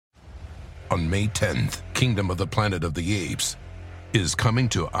On May 10th, Kingdom of the Planet of the Apes is coming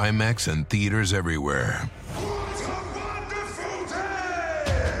to IMAX and theaters everywhere. What a wonderful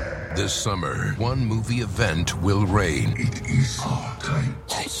day! This summer, one movie event will reign. It is our time.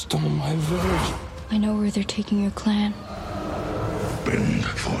 They stole my village. I know where they're taking your clan. Bend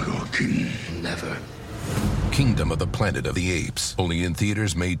for your king. Never. Kingdom of the Planet of the Apes. Only in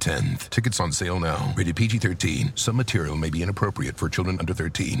theaters May 10th. Tickets on sale now. Rated PG-13. Some material may be inappropriate for children under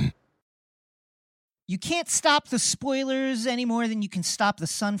 13. You can't stop the spoilers any more than you can stop the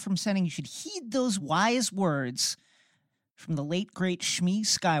sun from setting. You should heed those wise words from the late, great Shmi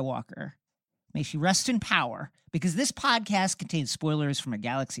Skywalker. May she rest in power, because this podcast contains spoilers from a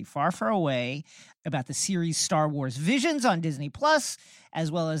galaxy far, far away about the series Star Wars Visions on Disney+,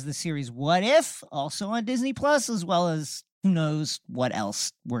 as well as the series What If, also on Disney+, as well as who knows what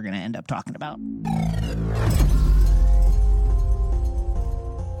else we're going to end up talking about.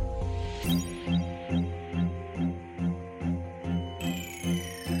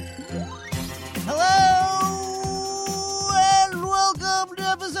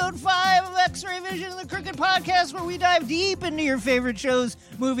 Episode 5 of X-Ray Vision, the Crooked Podcast, where we dive deep into your favorite shows,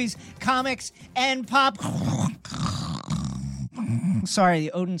 movies, comics, and pop. Sorry,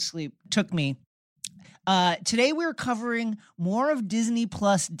 the Odin sleep took me. Today we're covering more of Disney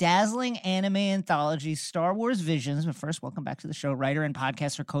Plus' dazzling anime anthology, Star Wars Visions. But first, welcome back to the show, writer and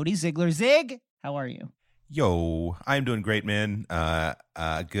podcaster Cody Ziegler. Zig, how are you? Yo, I'm doing great, man.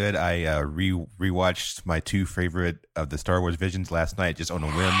 Good. I rewatched my two favorite of the Star Wars Visions last night, just on a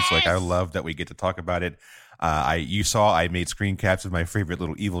whim. So, I love that we get to talk about it. You saw I made screen caps of my favorite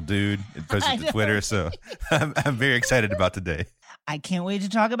little evil dude and posted to Twitter. So I'm very excited about today. I can't wait to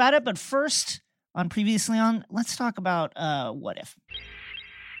talk about it. But first, let's talk about What If.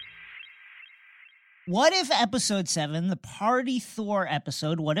 What If Episode 7, the Party Thor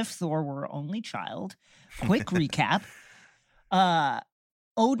episode, What If Thor Were Only Child? Quick recap.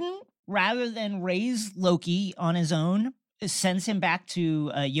 Odin, rather than raise Loki on his own, sends him back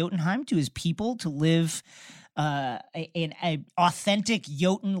to Jotunheim, to his people, to live an authentic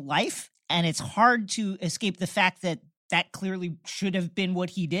Jotun life. And it's hard to escape the fact that clearly should have been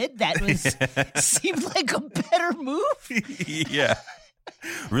what he did. That seemed like a better move. Yeah.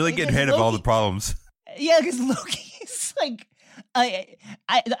 Really getting ahead of all the problems. Yeah, because Loki's like,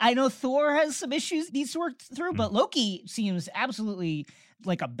 I know Thor has some issues he needs to work through, but Loki seems absolutely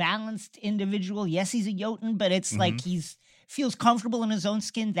like a balanced individual. Yes, he's a Jotun, but it's like feels comfortable in his own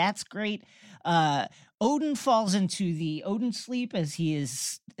skin. That's great. Odin falls into the Odin sleep as he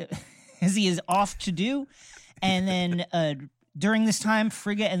is off to do, and then during this time,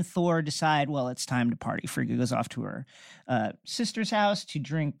 Frigga and Thor decide, well, it's time to party. Frigga goes off to her sister's house to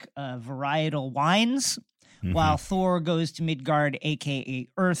drink varietal wines, while Thor goes to Midgard, a.k.a.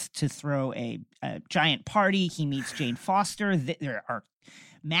 Earth, to throw a giant party. He meets Jane Foster. There are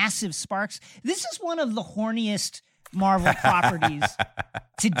massive sparks. This is one of the horniest Marvel properties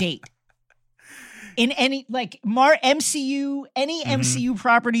to date. In any, MCU, any MCU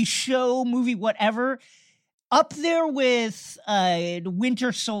property, show, movie, whatever, up there with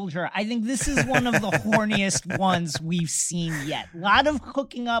Winter Soldier. I think this is one of the horniest ones we've seen yet. A lot of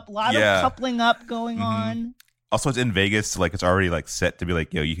hooking up, a lot of coupling up going on. Also, it's in Vegas, so it's already set to be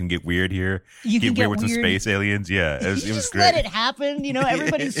you can get weird here. You can get weird with some space aliens. Yeah, it was great. Let it happen.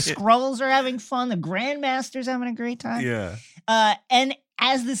 Everybody's Skrulls are having fun. The Grandmaster's having a great time. Yeah. And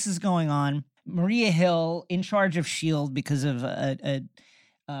as this is going on, Maria Hill, in charge of S.H.I.E.L.D. because of a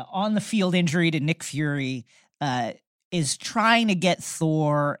on-the-field injury to Nick Fury, is trying to get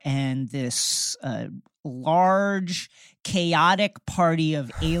Thor and this large, chaotic party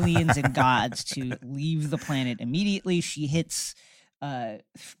of aliens and gods to leave the planet immediately. She hits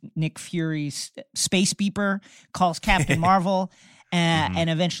Nick Fury's space beeper, calls Captain Marvel, and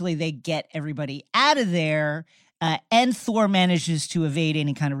eventually they get everybody out of there. And Thor manages to evade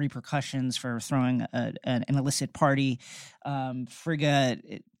any kind of repercussions for throwing an illicit party. Frigga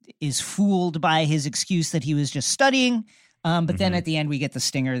is fooled by his excuse that he was just studying. But then at the end, we get the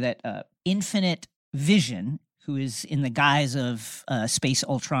stinger that Infinite Vision, who is in the guise of Space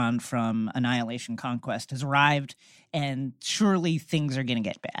Ultron from Annihilation Conquest, has arrived, and surely things are going to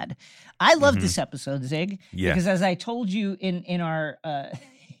get bad. I love this episode, Zig, because as I told you in our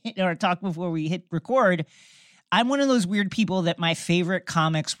talk before we hit record, I'm one of those weird people that my favorite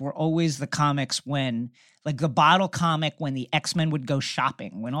comics were always the comics when, the bottle comic when the X-Men would go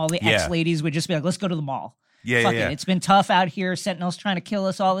shopping, when all the X-ladies would just be like, let's go to the mall. Fuck it. It's been tough out here. Sentinel's trying to kill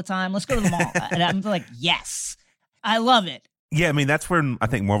us all the time. Let's go to the mall. And I'm like, yes, I love it. Yeah, I mean, that's where I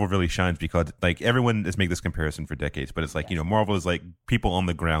think Marvel really shines, because like everyone has made this comparison for decades, but it's like, Marvel is like people on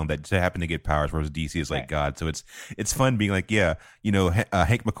the ground that just happen to get powers, whereas DC is like God. So it's fun being like, Hank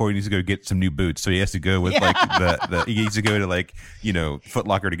McCoy needs to go get some new boots. So he has to go with like he needs to go to like, Foot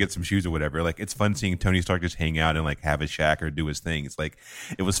Locker to get some shoes or whatever. Like, it's fun seeing Tony Stark just hang out and like have his shack or do his thing. It's like,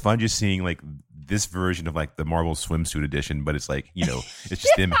 it was fun just seeing like this version of like the Marvel swimsuit edition, but it's like, it's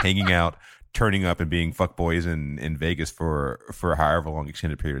just them hanging out, turning up and being fuckboys in Vegas for however long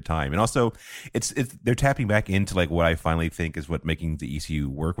extended period of time. And also it's they're tapping back into like what I finally think is what making the ECU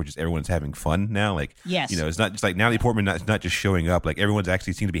work, which is everyone's having fun now. Like, it's not just like Natalie Portman is not just showing up. Like, everyone's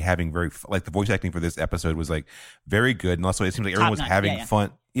actually seemed to be having like the voice acting for this episode was like very good. And also it seems like everyone was having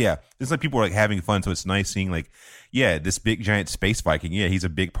fun. Yeah. It's like people were like having fun. So it's nice seeing like, this big giant space Viking. Yeah, he's a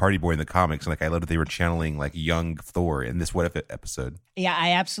big party boy in the comics. And like, I love that they were channeling like young Thor in this What If episode. Yeah,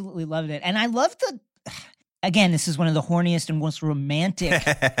 I absolutely loved it. And I loved again, this is one of the horniest and most romantic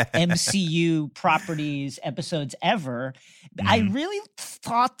MCU properties episodes ever. Mm-hmm. I really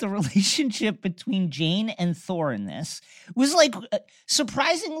thought the relationship between Jane and Thor in this was like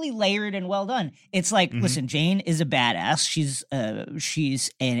surprisingly layered and well done. It's like, listen, Jane is a badass. She's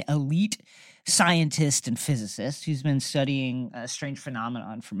an elite scientist and physicist who's been studying a strange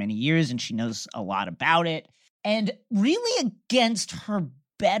phenomenon for many years, and she knows a lot about it. And really against her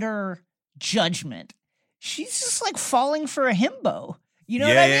better judgment, she's just like falling for a himbo. You know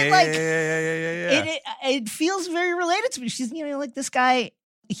what I mean? Like, it feels very related to me. She's, like, this guy,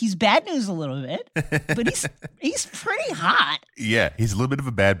 he's bad news a little bit, but he's pretty hot. Yeah, he's a little bit of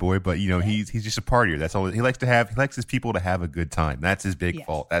a bad boy, but he's just a partier. That's all he likes to have. He likes his people to have a good time. That's his big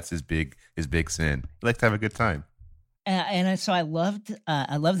fault. That's his big sin. He likes to have a good time. And so I loved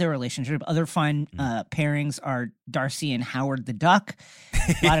their relationship. Other fun pairings are Darcy and Howard the Duck.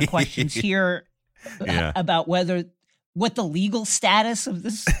 A lot of questions here about what the legal status of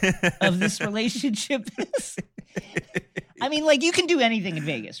this relationship is. I mean, like, you can do anything in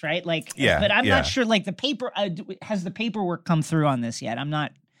Vegas, right? Like, but I'm not sure. Like, has the paperwork come through on this yet? I'm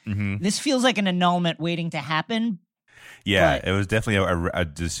not. This feels like an annulment waiting to happen. Yeah, it was definitely a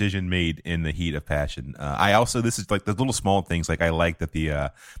decision made in the heat of passion. I also, this is like the little small things. Like, I like that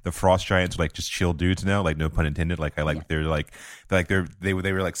the Frost Giants are like just chill dudes now. Like, no pun intended. Like, I like they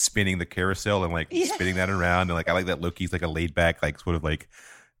were like spinning the carousel and like spinning that around. And like, I like that Loki's like a laid back, like sort of like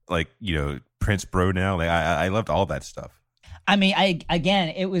Prince bro now. Like, I loved all that stuff. I mean,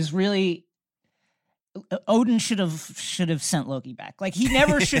 it was really, Odin should have sent Loki back. Like, he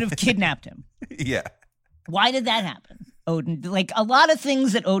never should have kidnapped him. Yeah. Why did that happen? Odin, like, a lot of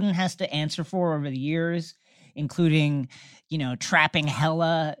things that Odin has to answer for over the years, including, trapping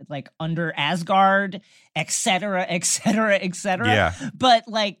Hela like under Asgard, et cetera, et cetera, et cetera. Yeah. But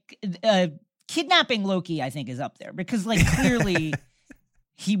like, kidnapping Loki, I think, is up there because like clearly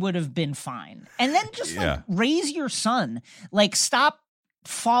he would have been fine. And then just like raise your son, like stop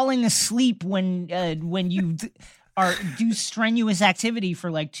falling asleep when you do strenuous activity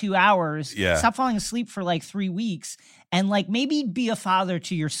for like 2 hours. Yeah. Stop falling asleep for like 3 weeks, and like maybe be a father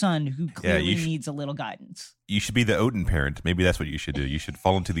to your son who clearly needs a little guidance. You should be the Odin parent. Maybe that's what you should do. You should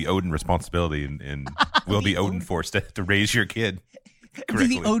fall into the Odin responsibility and will be Odin forced to raise your kid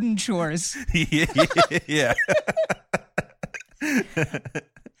correctly. Do the Odin chores. Yeah.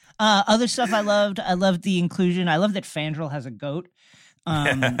 Other stuff I loved. I loved the inclusion. I love that Fandral has a goat.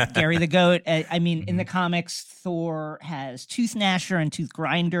 Gary the Goat. I mean, in the comics, Thor has Tooth Gnasher and Tooth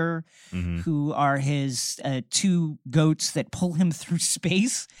Grinder, who are his two goats that pull him through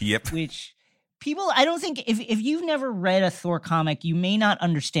space. Yep. Which people, I don't think, if you've never read a Thor comic, you may not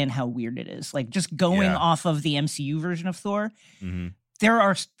understand how weird it is. Like, just going off of the MCU version of Thor, there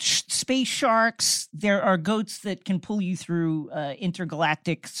are space sharks. There are goats that can pull you through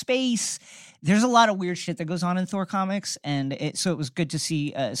intergalactic space. There's a lot of weird shit that goes on in Thor comics, and so it was good to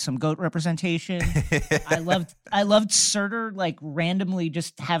see some goat representation. I loved Surtur like randomly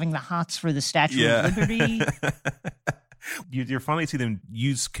just having the hots for the Statue of Liberty. You're finally see them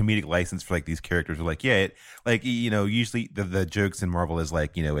use comedic license for like these characters. Are like, usually the jokes in Marvel is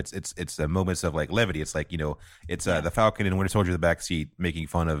like, it's moments of like levity. It's like, it's the Falcon and Winter Soldier in the back seat making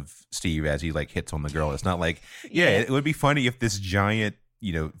fun of Steve as he like hits on the girl. It's not like, it would be funny if this giant,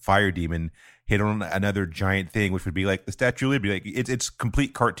 fire demon hit on another giant thing, which would be like the Statue of Liberty. Like it's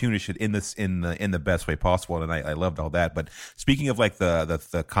complete cartoonish in the best way possible, and I loved all that. But speaking of like the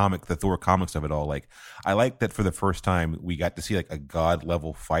Thor comics of it all, like I like that for the first time we got to see like a god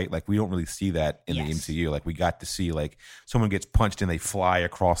level fight. Like we don't really see that in the MCU. Like we got to see like someone gets punched and they fly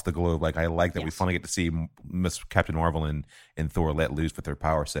across the globe. Like I like that we finally get to see Miss Captain Marvel and Thor let loose with their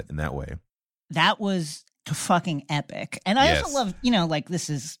power set in that way. That was fucking epic. And I Yes. also love, you know, like this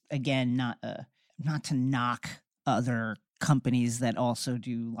is again not to knock other companies that also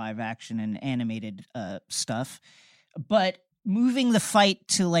do live action and animated stuff, but moving the fight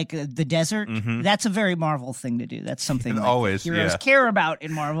to like the desert, that's a very Marvel thing to do. That's something like Always, heroes yeah. care about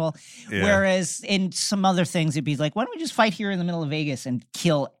in Marvel. Yeah. Whereas in some other things, it'd be like, why don't we just fight here in the middle of Vegas and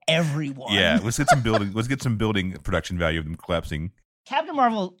kill everyone? Yeah, let's get some building. Let's get some building production value of them collapsing. Captain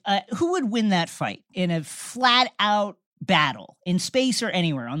Marvel, who would win that fight in a flat out battle in space or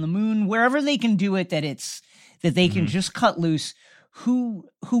anywhere on the moon, wherever they can do it, that they can just cut loose? Who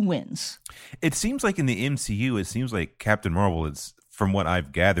wins? It seems like in the MCU, it seems like Captain Marvel is, from what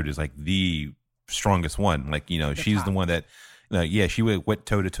I've gathered, is like the strongest one. Like, you know, she's the one that, she went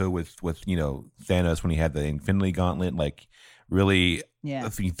toe to toe with Thanos when he had the Infinity Gauntlet. Like, really, I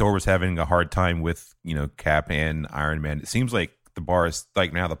think Thor was having a hard time with Cap and Iron Man. It seems like the bar is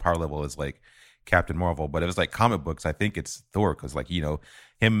like now the power level is like Captain Marvel, but if it's like comic books, I think it's Thor because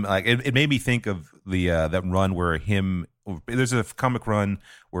him, like it made me think of the that run where there's a comic run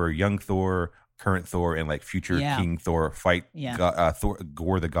where young Thor, current Thor, and like future King Thor fight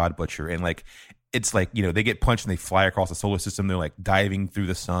Gore the God Butcher, and like it's like they get punched and they fly across the solar system. They're like diving through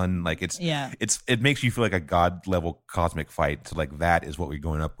the sun. Like it makes you feel like a god level cosmic fight. So like that is what we're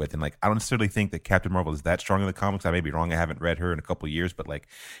going up with. And like I don't necessarily think that Captain Marvel is that strong in the comics. I may be wrong. I haven't read her in a couple of years, but like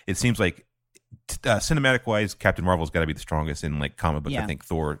it seems like cinematic wise, Captain Marvel's got to be the strongest in like comic books. I think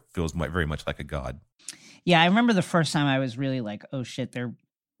Thor feels very much like a god. Yeah, I remember the first time I was really like, oh shit, they're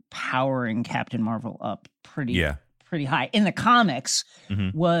powering Captain Marvel up pretty high. In the comics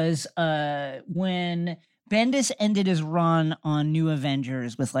was when Bendis ended his run on New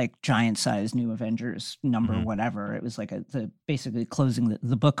Avengers with like giant size New Avengers number whatever. It was like basically closing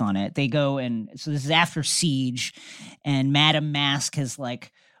the book on it. They go so this is after Siege, and Madame Mask has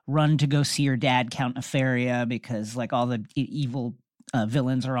like run to go see her dad, Count Nefaria, because like all the evil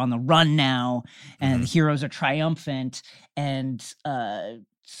villains are on the run now, and the heroes are triumphant, and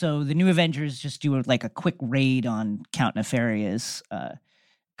so the New Avengers just do a quick raid on Count Nefaria's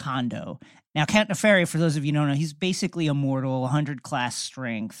condo. Now, Count Nefaria, for those of you who don't know, he's basically immortal, 100 class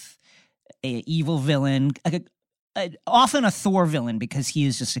strength, a evil villain, often a Thor villain because he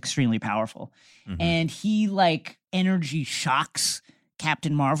is just extremely powerful, and he like energy shocks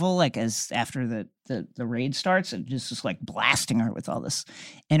Captain Marvel, like after the raid starts, and just like blasting her with all this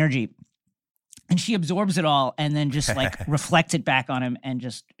energy. And she absorbs it all and then just like reflects it back on him and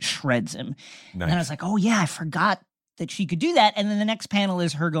just shreds him. Nice. And I was like, oh yeah, I forgot that she could do that. And then the next panel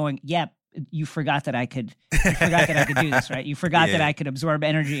is her going, yeah, you forgot that I could do this, right? You forgot that I could absorb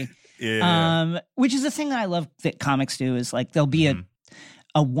energy. Yeah. Which is the thing that I love that comics do, is like there'll be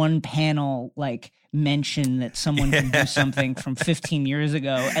a one panel like mention that someone can do something from 15 years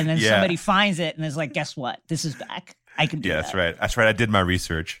ago, and then somebody finds it and is like, guess what? This is back. I can do that. That's right. I did my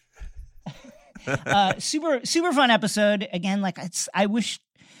research. Super fun episode. Again, like I just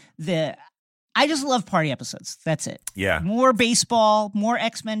love party episodes. That's it. Yeah. More baseball, more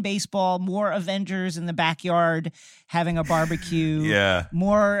X-Men baseball, more Avengers in the backyard having a barbecue. Yeah.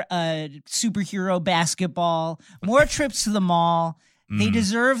 More superhero basketball, more trips to the mall. They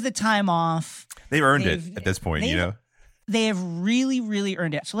deserve the time off. They've earned it at this point, They have really, really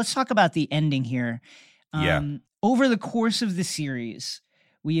earned it. So let's talk about the ending here. Over the course of the series,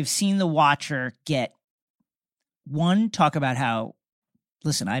 we have seen the Watcher talk about how,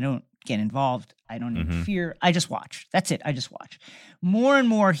 listen, I don't get involved. I don't interfere. I just watch. That's it. I just watch. More and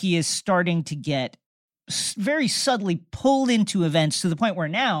more, he is starting to get very subtly pulled into events to the point where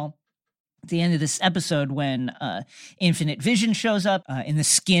now, at the end of this episode, when Infinite Vision shows up in the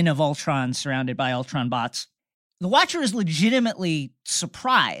skin of Ultron, surrounded by Ultron bots, the Watcher is legitimately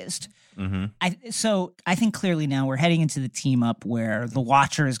surprised. So I think clearly now we're heading into the team up where the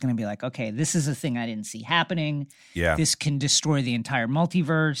Watcher is going to be like, okay, this is a thing I didn't see happening. Yeah. This can destroy the entire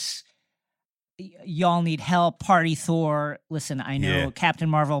multiverse. Y'all need help. Party Thor. Listen, I know Captain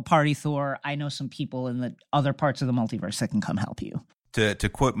Marvel, Party Thor. I know some people in the other parts of the multiverse that can come help you. To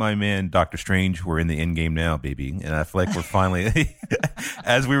quote my man, Doctor Strange, we're in the end game now, baby. And I feel like we're finally,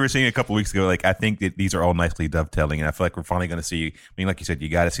 as we were saying a couple weeks ago, like I think that these are all nicely dovetailing. And I feel like we're finally going to see, I mean, like you said, you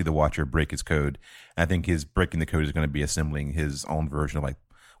got to see the Watcher break his code. And I think his breaking the code is going to be assembling his own version of like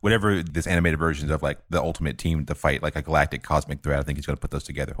whatever this animated versions of like the ultimate team to fight like a galactic cosmic threat. I think he's going to put those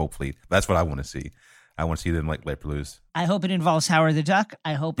together. Hopefully. That's what I want to see. I want to see them like let loose. I hope it involves Howard the Duck.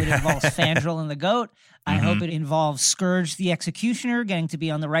 I hope it involves Fandral and the Goat. I hope it involves Scourge the Executioner getting to be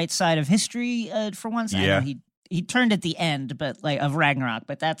on the right side of history for once. Yeah. I know He turned at the end, but like of Ragnarok,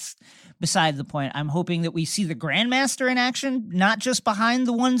 but that's beside the point. I'm hoping that we see the Grandmaster in action, not just behind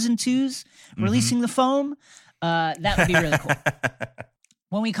the 1s and 2s, releasing the foam. That would be really cool.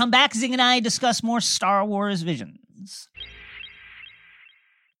 When we come back, Zing and I discuss more Star Wars Visions.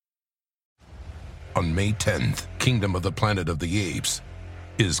 On May 10th, Kingdom of the Planet of the Apes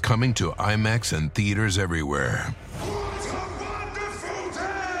is coming to IMAX and theaters everywhere. What a wonderful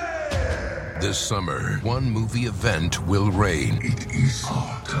day! This summer, one movie event will reign. It is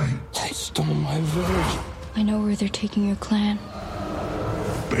our time. They stole my village. I know where they're taking your clan.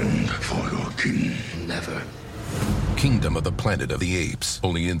 Bend for your king. Never. Kingdom of the Planet of the Apes.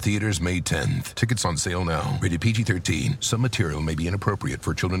 Only in theaters May 10th. Tickets on sale now. Rated PG-13. Some material may be inappropriate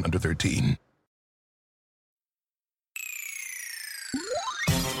for children under 13.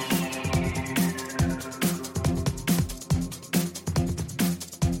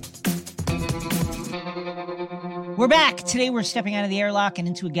 We're back. Today we're stepping out of the airlock and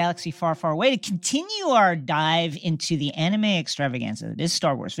into a galaxy far, far away to continue our dive into the anime extravaganza that is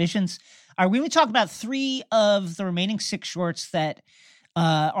Star Wars Visions. We're going to talk about 3 of the remaining 6 shorts that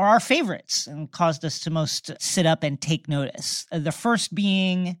are our favorites and caused us to most sit up and take notice. The first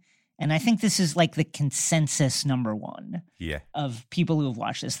being, and I think this is like the consensus number 1 of people who have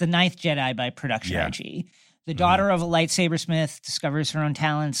watched this, The Ninth Jedi by Production IG. The daughter of a lightsaber smith discovers her own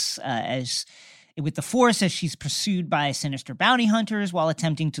talents with the Force as she's pursued by sinister bounty hunters while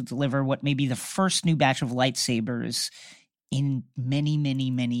attempting to deliver what may be the first new batch of lightsabers in many,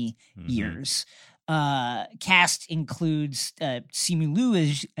 many, many years. Cast includes Simu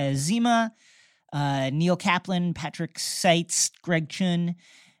Liu as Zima, Neil Kaplan, Patrick Seitz, Greg Chun,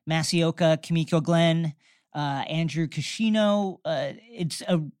 Masioka, Kimiko Glenn, Andrew Kishino. It's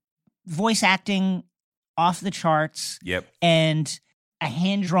a voice acting off the charts. Yep. And a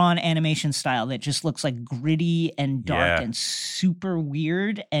hand-drawn animation style that just looks like gritty and dark and super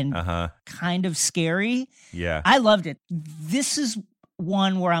weird and kind of scary. Yeah. I loved it. This is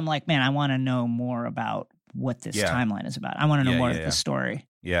one where I'm like, man, I want to know more about what this timeline is about. I want to know more of the story.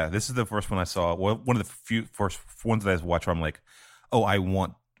 Yeah, this is the first one I saw. Well, one of the few first ones that I watched where I'm like, oh, I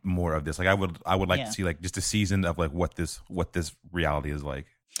want more of this. Like I would like to see like just a season of like what this reality is like.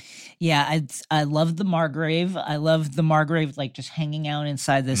 Yeah, I love the Margrave. I love the Margrave like just hanging out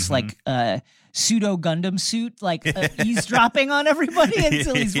inside this like pseudo Gundam suit, like eavesdropping on everybody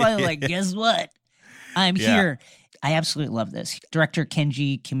until he's finally like, guess what? I'm here. I absolutely love this. Director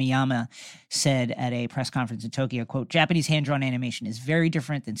Kenji Kimiyama said at a press conference in Tokyo, quote, Japanese hand-drawn animation is very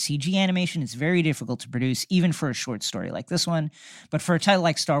different than CG animation. It's very difficult to produce, even for a short story like this one. But for a title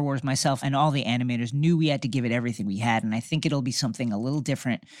like Star Wars, myself and all the animators knew we had to give it everything we had, and I think it'll be something a little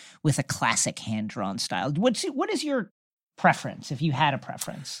different with a classic hand-drawn style. What is your preference, if you had a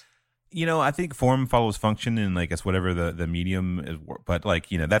preference? You know, I think form follows function, and like it's whatever the medium is. But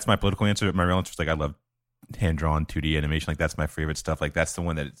like, you know, that's my political answer. My real answer is like I love hand-drawn 2D animation. Like that's my favorite stuff. Like that's the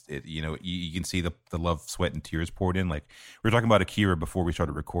one that you know, you can see the love, sweat, and tears poured in. Like we were talking about Akira before we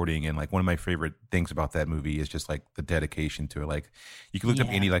started recording, and like one of my favorite things about that movie is just like the dedication to it. Like you can look up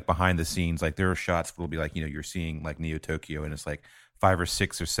any like behind the scenes, like there are shots that will be like, you know, you're seeing like Neo Tokyo and it's like 5 or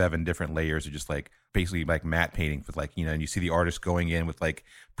 6 or 7 different layers of just like basically like matte painting with like, you know, and you see the artist going in with like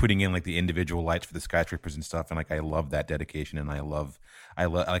putting in like the individual lights for the skyscrapers and stuff. And like, I love that dedication. And I love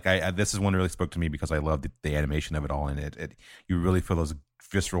like, this is one that really spoke to me because I love the animation of it all. And it you really feel those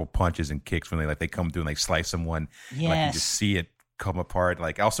visceral punches and kicks when they come through and like slice someone. Yes. Like you just see it come apart.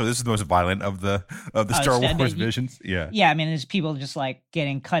 Like also, this is the most violent of the Star Wars Visions. Yeah. Yeah. I mean, there's people just like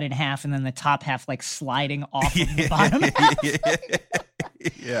getting cut in half and then the top half like sliding off of the bottom half.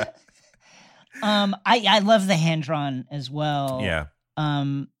 Yeah. I love the hand-drawn as well. Yeah.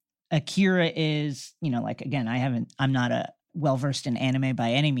 Akira is, you know, like, again, I'm not a well-versed in anime by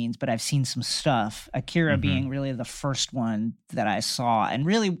any means, but I've seen some stuff. Akira being really the first one that I saw. And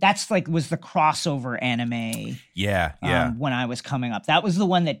really that's like, was the crossover anime. Yeah. Yeah. When I was coming up, that was the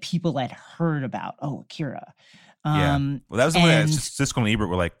one that people had heard about. Oh, Akira. Yeah. Well, that was the one that Siskel and Ebert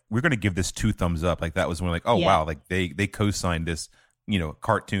were like, we're going to give this 2 thumbs up. Like that was when like, oh wow, like they co-signed this, you know,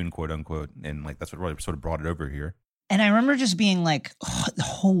 cartoon, quote unquote, and like that's what really sort of brought it over here. And I remember just being like, oh,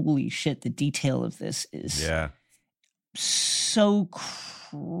 holy shit, the detail of this is so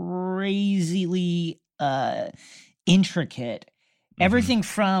crazily intricate. Everything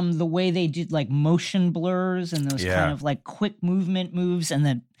from the way they did like motion blurs and those kind of like quick movement moves, and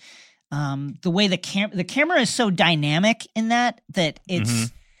then the way the camera is so dynamic in that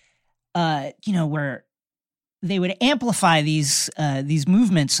it's you know, where they would amplify these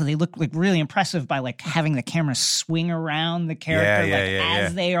movements so they look like really impressive by like having the camera swing around the character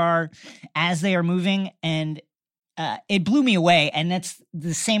as they are moving. And it blew me away, and that's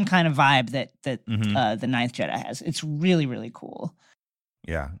the same kind of vibe that the Ninth Jedi has. It's really, really cool.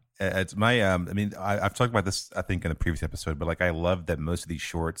 Yeah. It's my, I mean, I've talked about this, I think, in a previous episode, but like, I love that most of these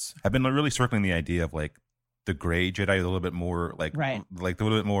shorts have been really circling the idea of like the gray Jedi is a little bit more like, Right. like a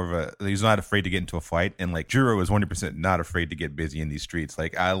little bit more of a, he's not afraid to get into a fight. And like Juro is 100% not afraid to get busy in these streets.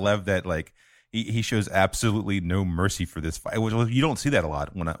 Like, I love that, like, he shows absolutely no mercy for this fight. You don't see that a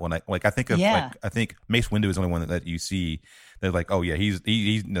lot when I think of like, I think Mace Windu is the only one that you see that like, oh yeah, he's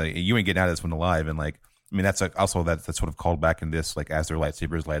no, you ain't getting out of this one alive. And like, I mean, that's like also that's sort of called back in this, like as their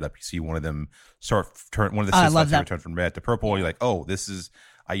lightsabers light up, you see one of them one of the Sith lightsabers turn from red to purple. You're like, oh, this is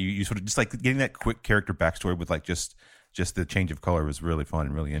you sort of just like getting that quick character backstory with like just the change of color was really fun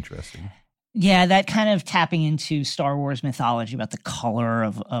and really interesting. Yeah, that kind of tapping into Star Wars mythology about the color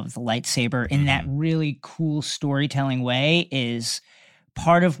of the lightsaber in that really cool storytelling way is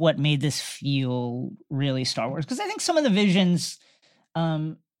part of what made this feel really Star Wars. Because I think some of the Visions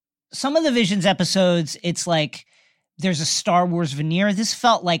episodes, it's like there's a Star Wars veneer. This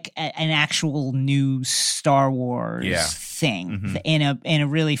felt like an actual new Star Wars thing in a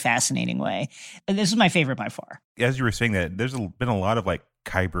really fascinating way. This is my favorite by far. As you were saying that, there's been a lot of like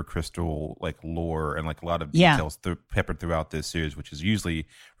Kyber crystal like lore and like a lot of details peppered throughout this series, which is usually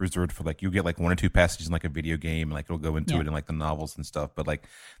reserved for like you get like one or two passages in like a video game and like it'll go into it in like the novels and stuff. But like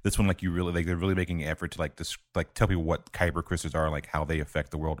this one, like you really like they're really making an effort to like tell people what Kyber crystals are, like how they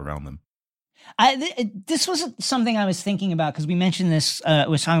affect the world around them. This was something I was thinking about because we mentioned this.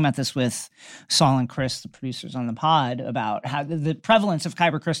 Was talking about this with Saul and Chris, the producers on the pod, about how the prevalence of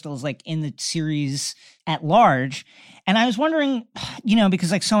Kyber crystals, like in the series at large. And I was wondering,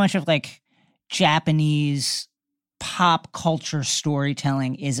 because like so much of like Japanese pop culture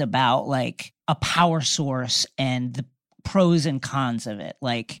storytelling is about like a power source and the pros and cons of it,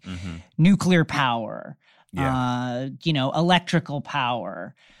 like nuclear power. Electrical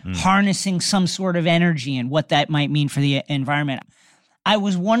power, harnessing some sort of energy and what that might mean for the environment. I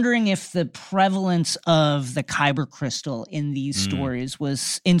was wondering if the prevalence of the Kyber crystal in these stories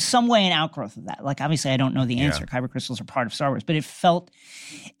was in some way an outgrowth of that. Like, obviously I don't know the answer. Kyber crystals are part of Star Wars, but it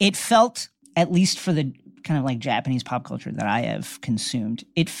felt, at least for the kind of like Japanese pop culture that I have consumed,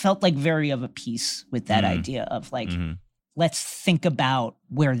 it felt like very of a piece with that idea of like, let's think about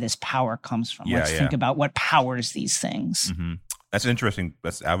where this power comes from. Let's think about what powers these things. That's interesting.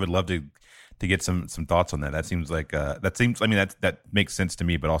 I would love to get some thoughts on that. That seems like that makes sense to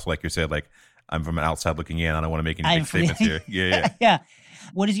me, but also like you said, like I'm from an outside looking in. I don't want to make any big statements here. Yeah.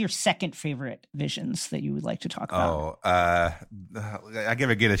 What is your second favorite Visions that you would like to talk about? I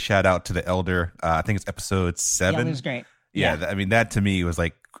get a shout out to the Elder. I think it's episode 7. Yeah, it was great. Yeah. I mean, that to me was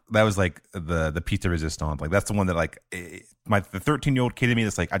like, that was like the piece de resistance. Like that's the one that like the 13-year-old kid in me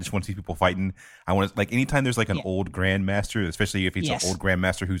that's like, I just want to see people fighting. I want to like anytime there's like an old grandmaster, especially if it's an old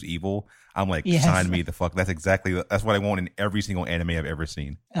grandmaster who's evil, I'm like, sign me the fuck. That's what I want in every single anime I've ever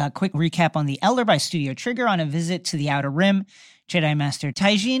seen. Quick recap on The Elder by Studio Trigger. On a visit to the Outer Rim, Jedi Master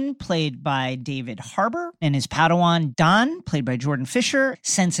Taijin, played by David Harbour, and his Padawan Dan, played by Jordan Fisher,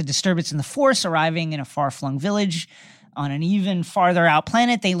 sense a disturbance in the Force, arriving in a far-flung village. On an even farther out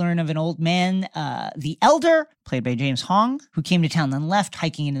planet, they learn of an old man, the Elder, played by James Hong, who came to town then left,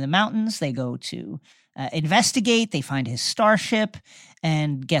 hiking into the mountains. They go to investigate. They find his starship.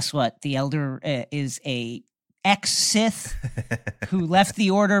 And guess what? The Elder is a ex-Sith who left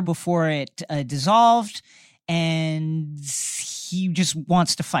the Order before it dissolved. And he just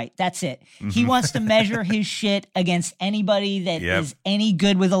wants to fight. That's it. He wants to measure his shit against anybody that is any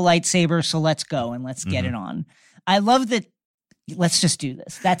good with a lightsaber. So let's go and let's get it on. I love that. Let's just do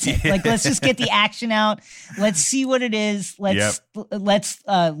this. That's it. Like, let's just get the action out. Let's see what it is. Let's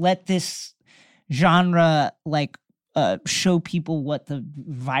let this genre like show people what the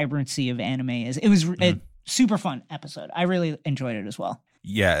vibrancy of anime is. It was a super fun episode. I really enjoyed it as well.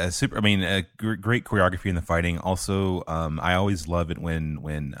 Yeah, super. I mean, great choreography in the fighting. Also, I always love it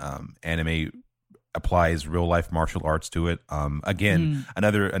when anime applies real life martial arts to it. Again,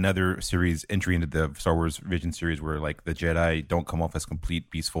 another series entry into the Star Wars Vision series where like the Jedi don't come off as complete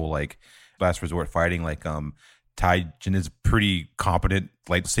peaceful, like last resort fighting. Like Taijin is pretty competent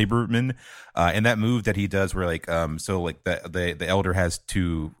lightsaberman, and that move that he does where like so like the Elder has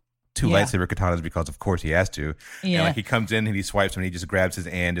two lightsaber katanas because of course he has to. And like he comes in and he swipes him and he just grabs his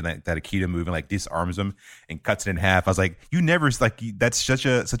hand and like that Akita move and like disarms him and cuts it in half. I was like, you never like that's such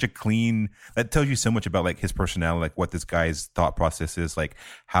a clean, that tells you so much about like his personality, like what this guy's thought process is, like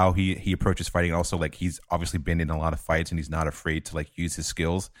how he approaches fighting. And also like he's obviously been in a lot of fights and he's not afraid to like use his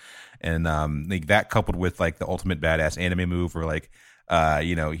skills. And like that coupled with like the ultimate badass anime move where like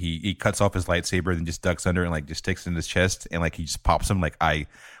he cuts off his lightsaber and just ducks under and like just sticks it in his chest and like he just pops him. I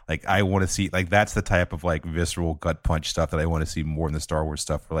want to see, like, that's the type of like visceral gut punch stuff that I want to see more in the Star Wars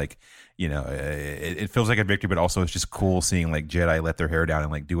stuff. Where like, it feels like a victory, but also it's just cool seeing like Jedi let their hair down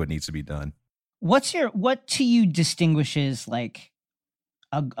and like do what needs to be done. What to you distinguishes like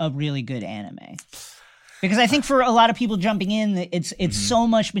a really good anime? Because I think for a lot of people jumping in, it's so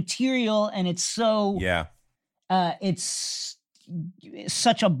much material and it's so it's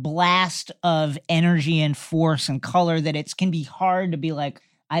such a blast of energy and force and color that it can be hard to be like,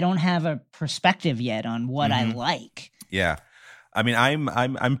 I don't have a perspective yet on what I like. Yeah. I mean, I'm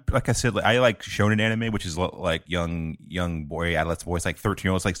like I said, I like shonen anime, which is like young boy, adolescent boys, like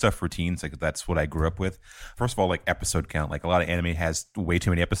 13-year-olds, like stuff for teens. Like that's what I grew up with. First of all, like episode count, like a lot of anime has way too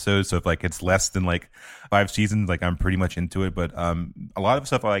many episodes. So if like it's less than like 5 seasons, like I'm pretty much into it. But a lot of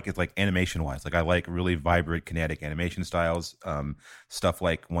stuff I like is like animation wise. Like I like really vibrant, kinetic animation styles. Stuff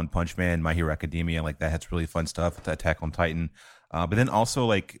like One Punch Man, My Hero Academia, like that has really fun stuff. Attack on Titan. But then also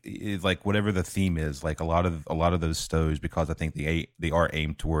like whatever the theme is, like a lot of those shows, because I think they are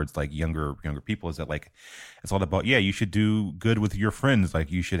aimed towards like younger people, is that like it's all about, you should do good with your friends,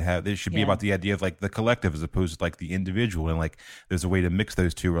 like you should have, it should be about the idea of like the collective as opposed to like the individual, and like there's a way to mix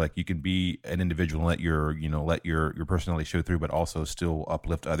those two where like you can be an individual and let your personality show through, but also still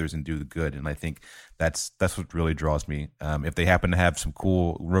uplift others and do the good. And I think that's what really draws me. If they happen to have some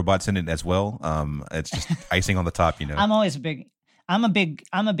cool robots in it as well, it's just icing on the top. I'm a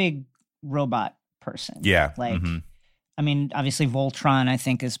big robot person. Yeah. Like, I mean, obviously Voltron, I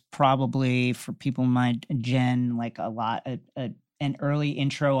think, is probably for people my gen, like an early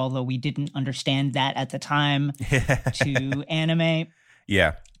intro, although we didn't understand that at the time, to anime.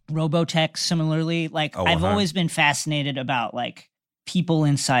 Yeah. Robotech, similarly. Like, I've always been fascinated about like people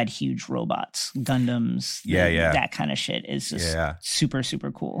inside huge robots, Gundams. That kind of shit is just super,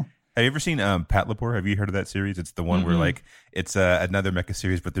 super cool. Have you ever seen Patlabor? Have you heard of that series? It's the one where like it's another mecha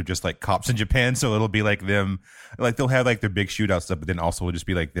series, but they're just like cops in Japan. So it'll be like them, like they'll have like their big shootout stuff, but then also it'll just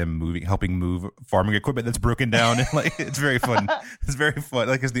be like them helping move farming equipment that's broken down. And like it's very fun. It's very fun.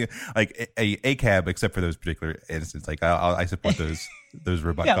 Like it's the a cab, except for those particular instances. Like I support those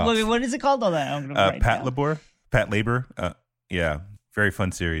robot cops. What is it called? All that Patlabor, Patlabor. Very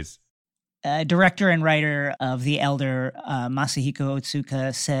fun series. Director and writer of The Elder, Masahiko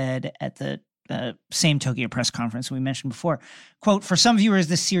Otsuka, said at the same Tokyo press conference we mentioned before, quote, "For some viewers,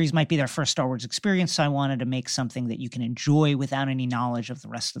 this series might be their first Star Wars experience, so I wanted to make something that you can enjoy without any knowledge of the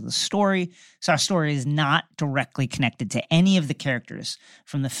rest of the story. So our story is not directly connected to any of the characters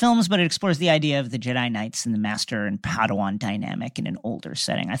from the films, but it explores the idea of the Jedi Knights and the Master and Padawan dynamic in an older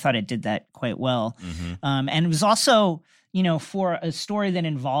setting." I thought it did that quite well. And it was also, for a story that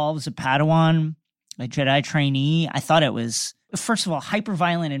involves a Padawan, a Jedi trainee, I thought it was, first of all, hyper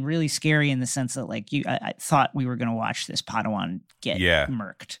violent and really scary in the sense that like I thought we were going to watch this Padawan get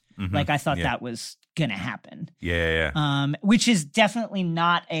murked. Like I thought that was going to happen. Which is definitely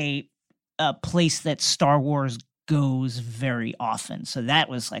not a place that Star Wars goes very often. So that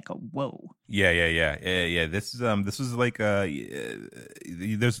was like a whoa. Yeah. This was like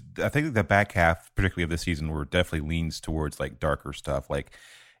there's, I think the back half, particularly of this season, where it definitely leans towards like darker stuff. Like,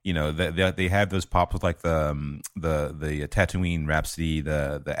 they have those pops with like the Tatooine Rhapsody,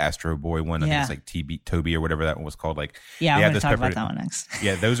 the Astro Boy one. I think it's like Toby or whatever that one was called. Like, I'm going to talk about that one next.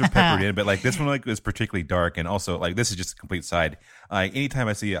 Yeah, those are peppered in, but like this one like was particularly dark, and also like this is just a complete side. Like anytime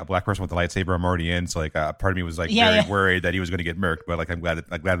I see a black person with a lightsaber, I'm already in. So like part of me was like very worried that he was going to get murked, but like I'm glad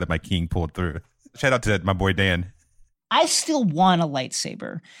that my king pulled through. Shout out to my boy Dan. I still want a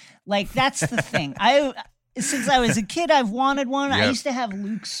lightsaber. Like that's the thing. Since I was a kid, I've wanted one. I used to have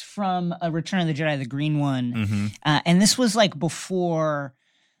Luke's from Return of the Jedi, the green one. And this was like before,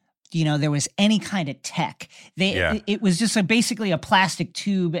 there was any kind of tech. It was just basically a plastic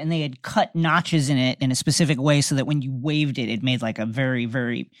tube, and they had cut notches in it in a specific way so that when you waved it, it made like a very,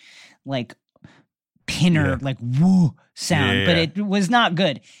 very like pinner, like woo sound, but it was not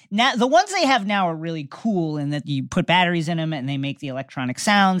good. Now the ones they have now are really cool in that you put batteries in them and they make the electronic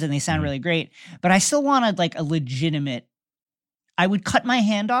sounds and they sound really great. But I still wanted like a legitimate. I would cut my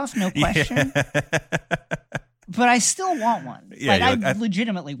hand off, no question. But I still want one. I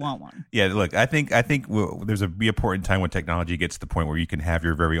legitimately want one. Yeah, look, I think there's be a point in time when technology gets to the point where you can have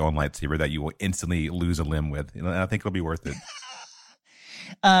your very own lightsaber that you will instantly lose a limb with. And I think it'll be worth it.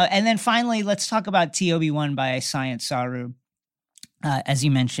 And then finally, let's talk about TOB1 by Science Saru. As you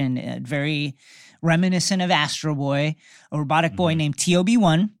mentioned, very reminiscent of Astro Boy, a robotic boy named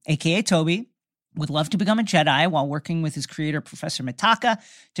TOB1, a.k.a. Toby, would love to become a Jedi while working with his creator, Professor Mitaka,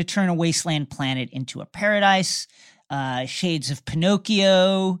 to turn a wasteland planet into a paradise. shades of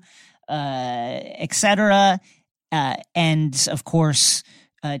Pinocchio, etc. And of course,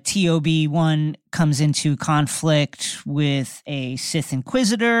 TOB1 comes into conflict with a Sith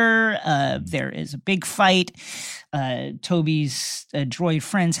Inquisitor. There is a big fight. Toby's droid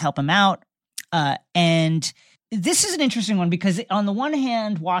friends help him out. And this is an interesting one because on the one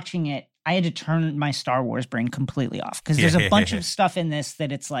hand, watching it, I had to turn my Star Wars brain completely off because there's a bunch of stuff in this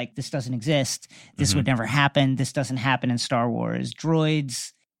that it's like, this doesn't exist. This would never happen. This doesn't happen in Star Wars.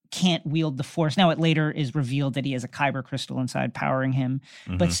 Droids can't wield the Force. Now, it later is revealed that he has a kyber crystal inside powering him,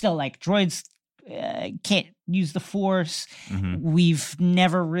 but still, like, droids can't use the Force. We've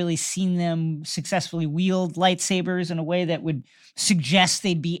never really seen them successfully wield lightsabers in a way that would suggest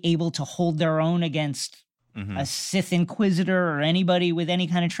they'd be able to hold their own against a Sith Inquisitor or anybody with any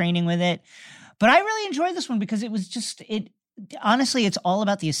kind of training with it. But I really enjoyed this one because it was just, honestly, it's all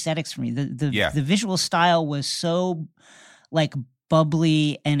about the aesthetics for me. The visual style was so, like,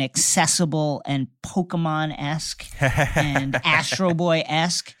 bubbly and accessible and Pokemon-esque and Astro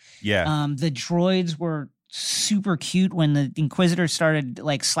Boy-esque. Yeah. The droids were super cute. When the Inquisitors started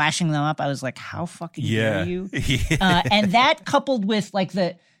like slashing them up, I was like, how fucking dare you? And that coupled with like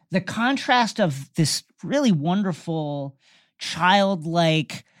the contrast of this really wonderful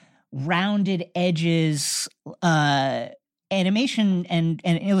childlike rounded edges animation and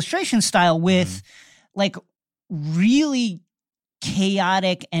illustration style with like really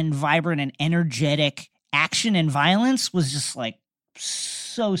chaotic and vibrant and energetic action and violence was just like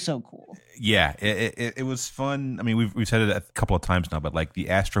so cool. Yeah, it was fun. I mean, we've said it a couple of times now, but like the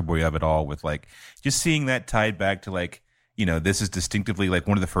Astro Boy of it all, with like just seeing that tied back to like, you know, this is distinctively like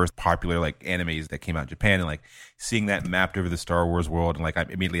one of the first popular like animes that came out in Japan, and like seeing that mapped over the Star Wars world, and like I'm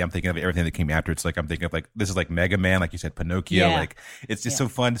thinking of everything that came after. It's like I'm thinking of like, this is like Mega Man, like you said, Pinocchio. Like it's just so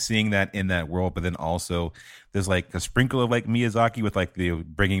fun seeing that in that world, but then also there's like a sprinkle of like Miyazaki with like the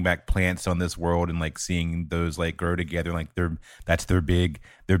bringing back plants on this world and like seeing those like grow together. Like that's their big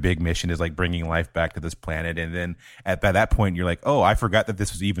mission is like bringing life back to this planet. And then by that point you're like, oh, I forgot that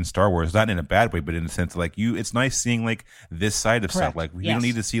this was even Star Wars, not in a bad way, but in the sense of like it's nice seeing like this side of stuff. Like we don't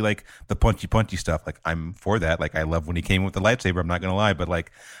need to see like the punchy stuff. Like I'm for that. Like I love when he came with the lightsaber, I'm not gonna lie, but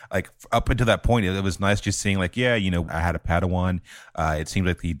like up until that point it was nice just seeing like, yeah, you know, I had a Padawan. It seemed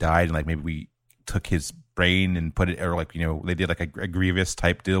like he died, and like maybe we took his brain and put it, or like, you know, they did like a Grievous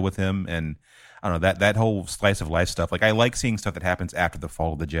type deal with him. And I don't know, that whole slice of life stuff. Like I like seeing stuff that happens after the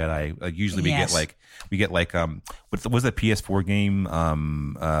fall of the Jedi. Like usually we get like what was the PS4 game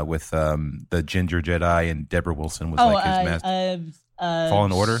with the Ginger Jedi and Deborah Wilson was like his master.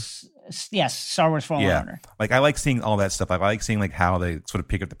 Fallen Order. Yes, Star Wars Fallen Order. Like I like seeing all that stuff. I like seeing like how they sort of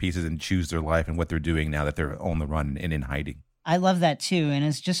pick up the pieces and choose their life and what they're doing now that they're on the run and in hiding. I love that too. And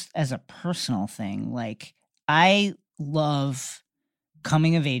it's just as a personal thing, like I love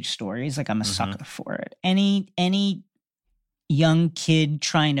coming of age stories. Like I'm a sucker for it. Any young kid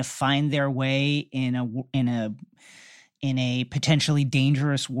trying to find their way in a potentially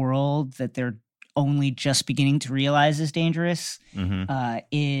dangerous world that they're only just beginning to realize is dangerous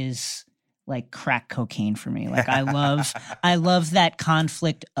is like crack cocaine for me. Like I love that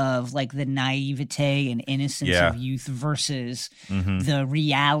conflict of like the naivete and innocence of youth versus the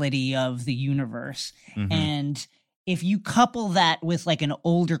reality of the universe. And if you couple that with like an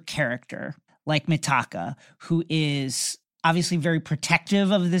older character like Mitaka, who is obviously very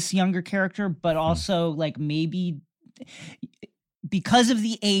protective of this younger character, but also like maybe because of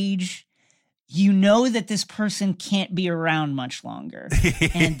the age, you know that this person can't be around much longer,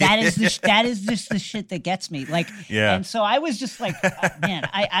 and that is just the shit that gets me. Like, and so I was just like, man,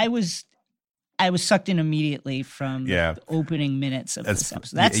 I was sucked in immediately from the opening minutes of this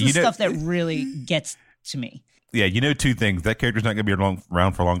episode. That's the stuff that really gets to me. Yeah, you know two things. That character's not going to be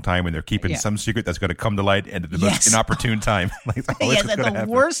around for a long time, and they're keeping some secret that's going to come to light at the most inopportune time. Like, at the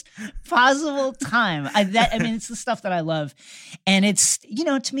worst possible time. I mean, it's the stuff that I love. And it's, you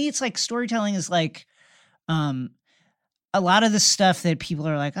know, to me, it's like storytelling is like a lot of the stuff that people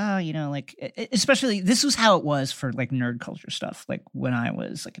are like, oh, you know, like, especially this was how it was for like nerd culture stuff. Like when I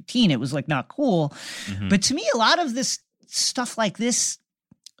was like a teen, it was like not cool. But to me, a lot of this stuff like this,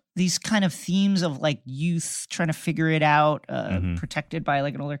 these kind of themes of like youth trying to figure it out, protected by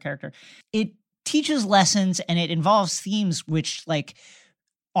like an older character. It teaches lessons and it involves themes which like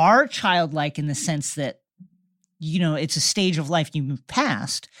are childlike in the sense that, you know, it's a stage of life you move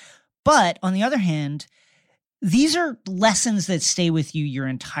past. But on the other hand, these are lessons that stay with you your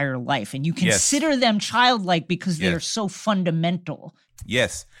entire life, and you consider them childlike because they are so fundamental.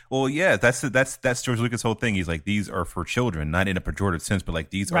 Yes. Well, yeah, that's George Lucas' whole thing. He's like, these are for children, not in a pejorative sense, but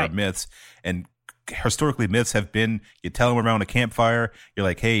like these are myths. And historically myths have been, you tell them around a campfire, you're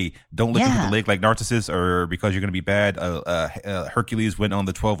like, hey, don't look into the lake like Narcissus, or because you're going to be bad. Hercules went on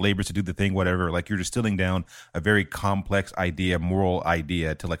the 12 labors to do the thing, whatever. Like, you're distilling down a very complex idea, moral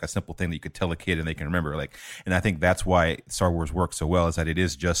idea, to like a simple thing that you could tell a kid and they can remember. Like, and I think that's why Star Wars works so well, is that it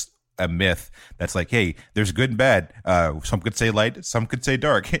is just a myth that's like, hey, there's good and bad. Some could say light, some could say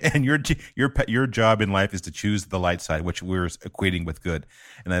dark, and your job in life is to choose the light side, which we're equating with good.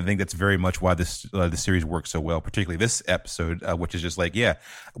 And I think that's very much why this series works so well, particularly this episode, which is just like, yeah,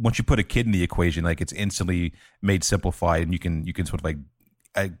 once you put a kid in the equation, like, it's instantly made simplified, and you can sort of like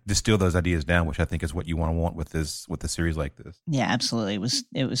distill those ideas down, which I think is what you want with a series like this. Yeah, absolutely.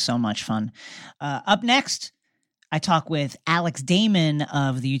 It was so much fun. Up next, I talk with Alex Damon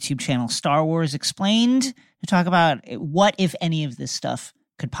of the YouTube channel Star Wars Explained to talk about what, if any, of this stuff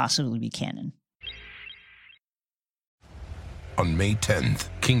could possibly be canon. On May 10th,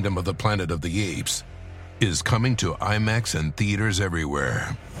 Kingdom of the Planet of the Apes is coming to IMAX and theaters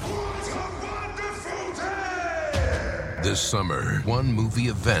everywhere. What a wonderful day! This summer, one movie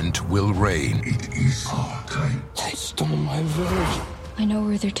event will reign. It is our time. They stole my village. I know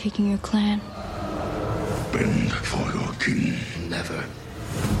where they're taking your clan. Bend for your king. Never.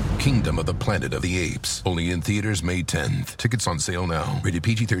 Kingdom of the Planet of the Apes. Only in theaters May 10th. Tickets on sale now. Rated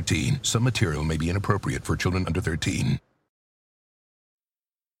PG-13. Some material may be inappropriate for children under 13.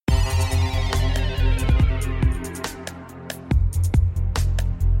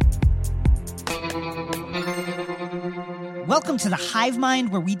 Welcome to the Hive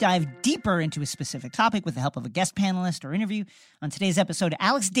Mind, where we dive deeper into a specific topic with the help of a guest panelist or interview. On today's episode,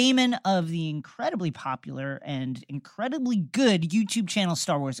 Alex Damon of the incredibly popular and incredibly good YouTube channel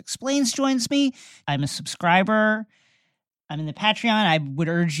Star Wars Explains joins me. I'm a subscriber. I'm in the Patreon. I would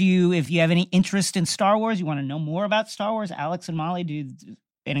urge you, if you have any interest in Star Wars, you want to know more about Star Wars, Alex and Molly do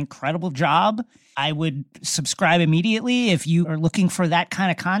an incredible job. I would subscribe immediately if you are looking for that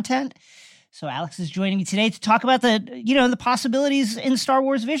kind of content. So Alex is joining me today to talk about the possibilities in Star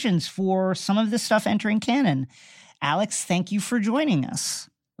Wars Visions for some of this stuff entering canon. Alex, thank you for joining us.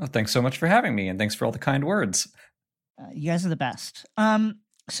 Well, thanks so much for having me, and thanks for all the kind words. You guys are the best.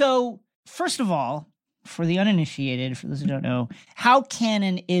 So first of all, for the uninitiated, for those who don't know, how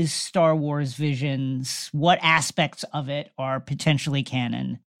canon is Star Wars Visions? What aspects of it are potentially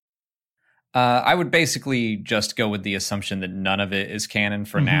canon? I would basically just go with the assumption that none of it is canon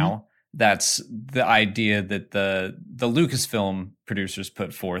for now. That's the idea that the Lucasfilm producers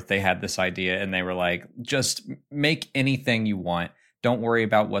put forth. They had this idea and they were like, just make anything you want. Don't worry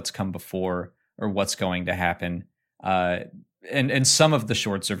about what's come before or what's going to happen. And some of the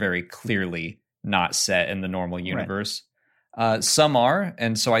shorts are very clearly not set in the normal universe. Right. Some are.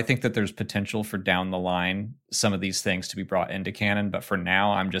 And so I think that there's potential for down the line some of these things to be brought into canon. But for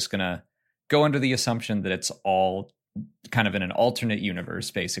now, I'm just going to go under the assumption that it's all kind of in an alternate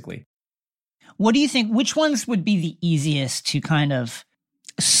universe, basically. What do you think? Which ones would be the easiest to kind of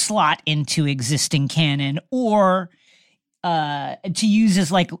slot into existing canon or to use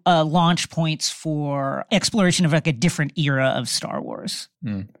as like launch points for exploration of like a different era of Star Wars?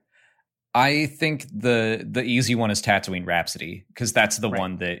 I think the easy one is Tatooine Rhapsody, because that's the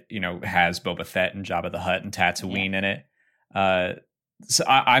one that, has Boba Fett and Jabba the Hutt and Tatooine in it. So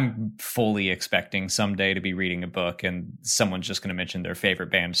I'm fully expecting someday to be reading a book and someone's just going to mention their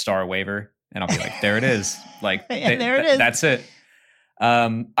favorite band, Star Waver. And I'll be like, there it is. Like, there it is. That's it.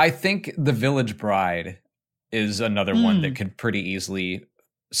 I think The Village Bride is another one that could pretty easily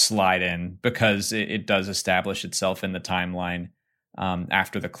slide in, because it does establish itself in the timeline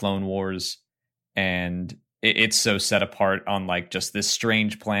after the Clone Wars. And it's so set apart on like just this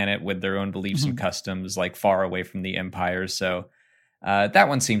strange planet with their own beliefs and customs, like far away from the Empire. So that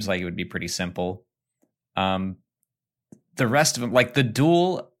one seems like it would be pretty simple. The rest of them, like The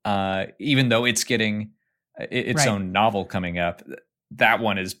Duel, even though it's getting its own novel coming up, that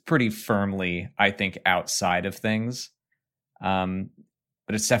one is pretty firmly, I think, outside of things. But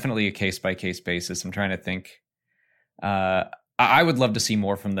it's definitely a case-by-case basis. I'm trying to think. I would love to see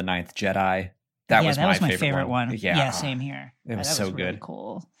more from The Ninth Jedi. That was my favorite one. Yeah, same here. It was so good. Really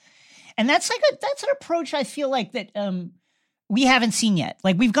cool. And that's that's an approach I feel like that we haven't seen yet.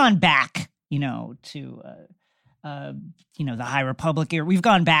 Like, we've gone back, to the High Republic era. We've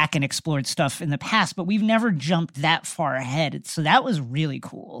gone back and explored stuff in the past, but we've never jumped that far ahead. So that was really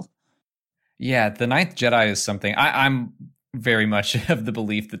cool. Yeah, The Ninth Jedi is something I'm very much of the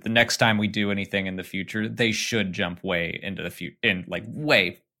belief that the next time we do anything in the future, they should jump way into the future,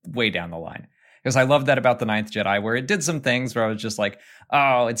 way down the line. Because I love that about The Ninth Jedi, where it did some things where I was just like,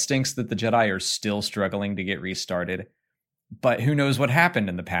 oh, it stinks that the Jedi are still struggling to get restarted. but who knows what happened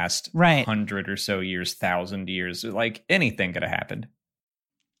in the past Right. 100 or so years, 1,000 years? Like anything could have happened.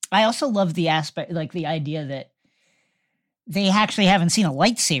 I also love the aspect, like the idea that they actually haven't seen a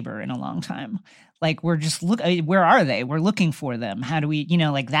lightsaber in a long time. Like we're just where are they? We're looking for them. How do we,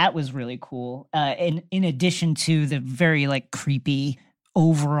 like that was really cool. In addition to the very like creepy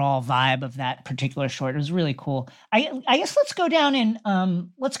overall vibe of that particular short, it was really cool. I guess let's go down and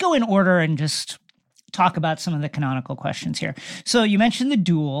let's go in order and just talk about some of the canonical questions here. So you mentioned the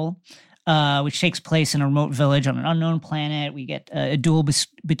duel, which takes place in a remote village on an unknown planet. We get a duel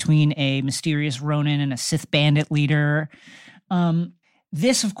between a mysterious Ronin and a Sith bandit leader.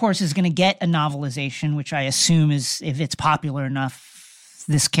 This, of course, is going to get a novelization, which I assume is, if it's popular enough,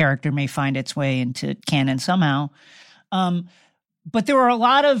 this character may find its way into canon somehow. But there were a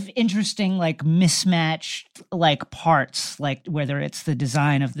lot of interesting, like, mismatched, like, parts, like whether it's the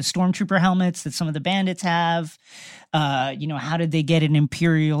design of the stormtrooper helmets that some of the bandits have, how did they get an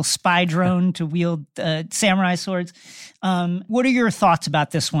Imperial spy drone to wield samurai swords? What are your thoughts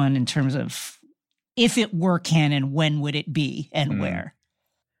about this one in terms of, if it were canon, when would it be and where?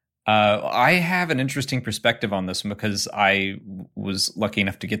 I have an interesting perspective on this one because I was lucky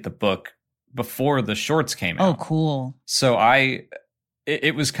enough to get the book before the shorts came out. Oh, cool. So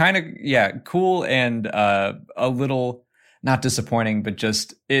it was kind of, cool and a little not disappointing, but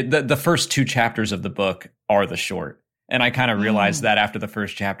just the first 2 chapters of the book are the short. And I kind of realized that after the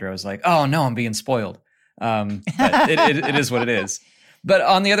first chapter, I was like, oh no, I'm being spoiled. But it is what it is. But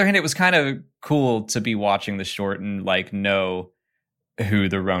on the other hand, it was kind of cool to be watching the short and like know who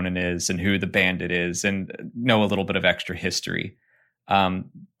the Ronin is and who the bandit is and know a little bit of extra history.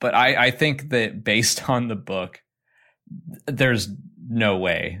 But I think that based on the book, there's no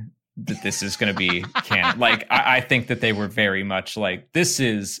way that this is going to be canon. Like, I think that they were very much like, this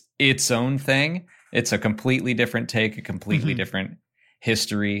is its own thing. It's a completely different take, a completely different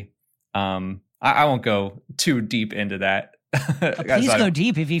history. I won't go too deep into that. Please go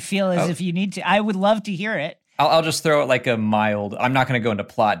deep if you feel as if you need to. I would love to hear it. I'll just throw it like a mild, I'm not going to go into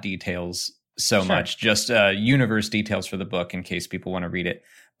plot details so much, just universe details for the book in case people want to read it.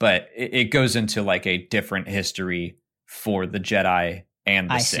 But it goes into like a different history for the Jedi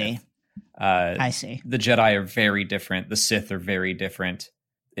and the Sith. I see. The Jedi are very different. The Sith are very different.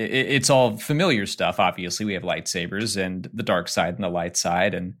 It's all familiar stuff. Obviously, we have lightsabers and the dark side and the light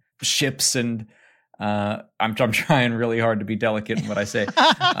side and ships. And I'm trying really hard to be delicate in what I say.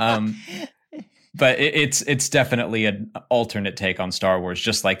 But it's definitely an alternate take on Star Wars,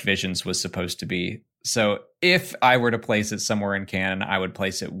 just like Visions was supposed to be. So if I were to place it somewhere in canon, I would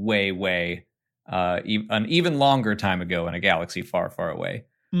place it way, an even longer time ago in a galaxy far, far away.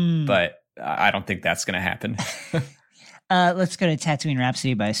 But I don't think that's going to happen. Let's go to Tatooine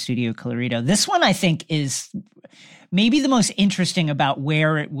Rhapsody by Studio Colorido. This one, I think, is maybe the most interesting about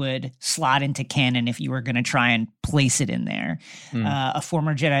where it would slot into canon if you were going to try and place it in there. A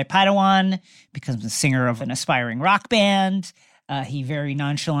former Jedi Padawan becomes the singer of an aspiring rock band. He very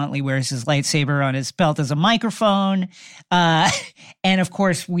nonchalantly wears his lightsaber on his belt as a microphone. And of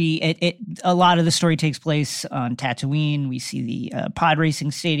course, a lot of the story takes place on Tatooine. We see the pod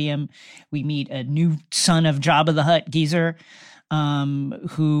racing stadium. We meet a new son of Jabba the Hutt, Geezer,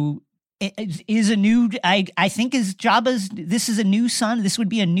 who is a new, I think is Jabba's, this is a new son. This would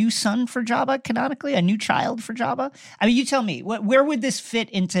be a new son for Jabba, canonically, a new child for Jabba. I mean, you tell me, where would this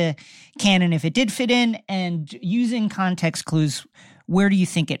fit into canon if it did fit in? And using context clues, where do you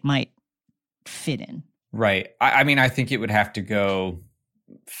think it might fit in? Right. I mean, I think it would have to go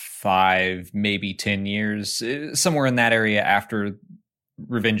 5, maybe 10 years, somewhere in that area after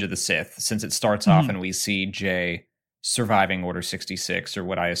Revenge of the Sith, since it starts off and we see Jay surviving Order 66, or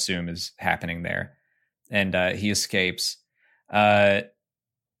what I assume is happening there. And he escapes.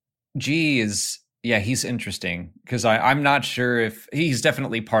 G is, he's interesting, because I'm not sure if he's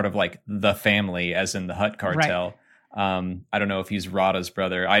definitely part of like the family, as in the Hutt cartel. Right. I don't know if he's Rada's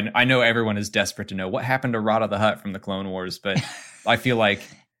brother. I know everyone is desperate to know what happened to Rada the Hutt from the Clone Wars, but I feel like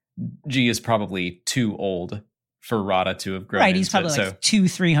G is probably too old for Rada to have grown. Right, he's probably like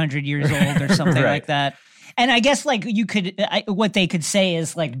 200-300 years old or something like that. And I guess like you could, what they could say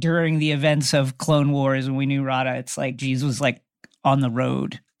is like during the events of Clone Wars when we knew Rada, it's like Jesus was like on the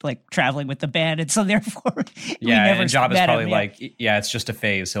road, like traveling with the band. And so therefore, we never and Jabba's probably like, it's just a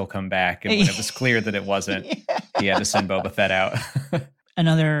phase. He'll come back. And when it was clear that it wasn't, he had to send Boba Fett out.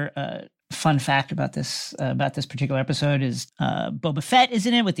 Another fun fact about this particular episode is Boba Fett is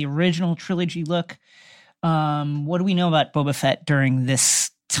in it with the original trilogy look. What do we know about Boba Fett during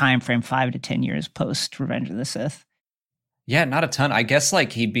this time frame, 5 to 10 years post Revenge of the Sith? Yeah, not a ton. I guess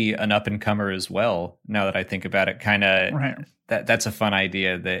like he'd be an up and comer as well. Now that I think about it, kind of Right. that's a fun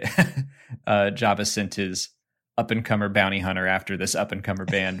idea that Jabba sent his up and comer bounty hunter after this up and comer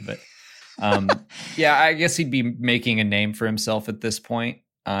band. But yeah, I guess he'd be making a name for himself at this point.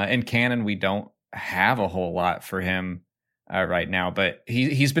 In canon, we don't have a whole lot for him right now, but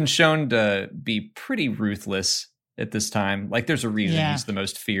he's been shown to be pretty ruthless at this time. Like there's a reason he's the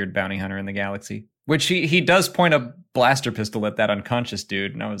most feared bounty hunter in the galaxy. Which he does point a blaster pistol at that unconscious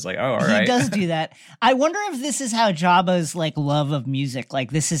dude, and I was like, oh, all right. He does do that. I wonder if this is how Jabba's like love of music,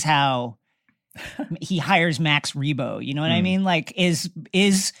 like this is how he hires Max Rebo. You know what I mean? Like is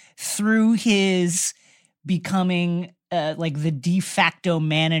through his becoming like the de facto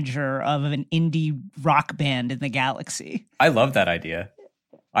manager of an indie rock band in the galaxy. I love that idea.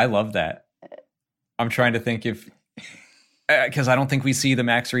 I love that. I'm trying to think if. Because I don't think we see the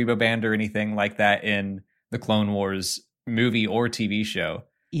Max Rebo band or anything like that in the Clone Wars movie or TV show.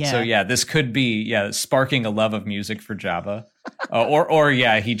 Yeah. So yeah, this could be sparking a love of music for Jabba, or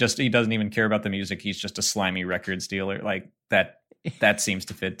he doesn't even care about the music. He's just a slimy records dealer. Like that seems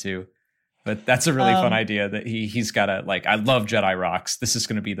to fit too. But that's a really fun idea that he's got a like. I love Jedi Rocks. This is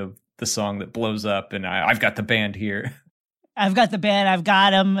going to be the song that blows up, and I've got the band here. I've got the band, I've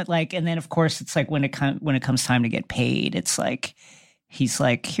got him. Like, and then of course it's like when it comes time to get paid, it's like he's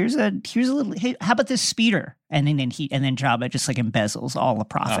like, here's a little. Hey, how about this speeder? And then Jabba just like embezzles all the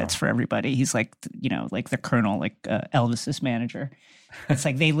profits for everybody. He's like, like the colonel, like Elvis's manager. It's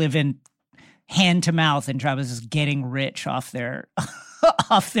like they live in hand to mouth, and Jabba's just getting rich off their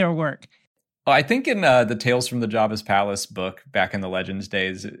off their work. I think in the Tales from the Jabba's Palace book back in the Legends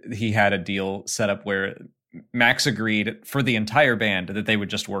days, he had a deal set up where Max agreed for the entire band that they would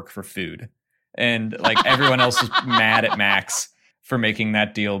just work for food. And like everyone else was mad at Max for making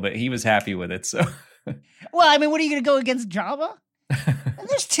that deal, but he was happy with it. So, well, I mean, what are you going to go against Jabba? And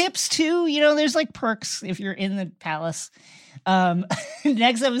there's tips too. There's like perks if you're in the palace.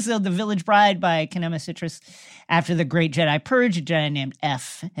 Next episode, The Village Bride by Kinema Citrus. After the Great Jedi Purge, a Jedi named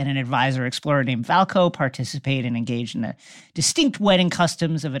F and an advisor explorer named Valko participate and engage in the distinct wedding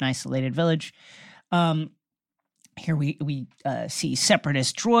customs of an isolated village. Here we see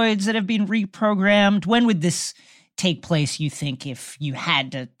separatist droids that have been reprogrammed. When would this take place, you think, if you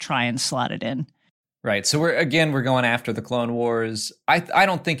had to try and slot it in? Right. So we're going after the Clone Wars. I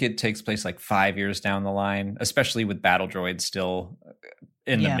don't think it takes place like 5 years down the line, especially with battle droids still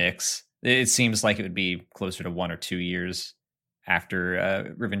in the mix. It seems like it would be closer to 1 or 2 years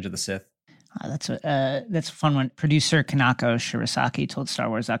after Revenge of the Sith. That's a fun one. Producer Kanako Shirasaki told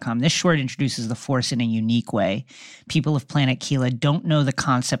StarWars.com, this short introduces the Force in a unique way. People of planet Kila don't know the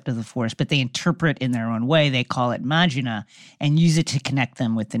concept of the Force, but they interpret in their own way. They call it Magina and use it to connect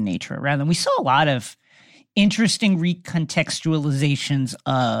them with the nature around them. We saw a lot of interesting recontextualizations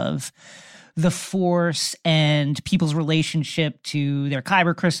of the Force and people's relationship to their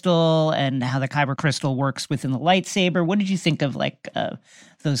Kyber crystal and how the Kyber crystal works within the lightsaber. What did you think of like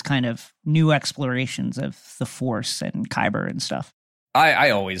those kind of new explorations of the Force and Kyber and stuff?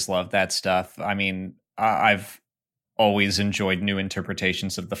 I always love that stuff. I mean, I've always enjoyed new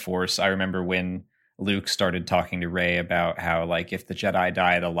interpretations of the Force. I remember when Luke started talking to Rey about how like if the Jedi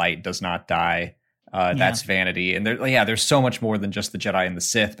die, the light does not die. That's vanity. And there's so much more than just the Jedi and the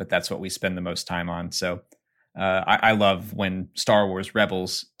Sith, but that's what we spend the most time on. So I love when Star Wars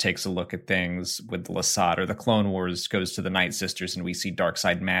Rebels takes a look at things with the Lasat, or the Clone Wars goes to the Night Sisters and we see dark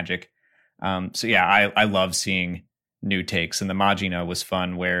side magic. I love seeing new takes. And the Magina was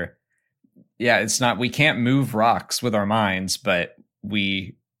fun where, we can't move rocks with our minds, but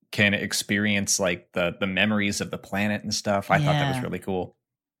we can experience like the memories of the planet and stuff. I thought that was really cool.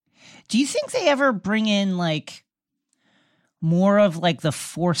 Do you think they ever bring in like more of like the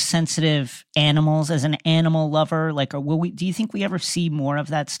Force sensitive animals as an animal lover? Like, or do you think we ever see more of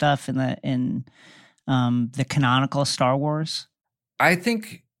that stuff in the canonical Star Wars? I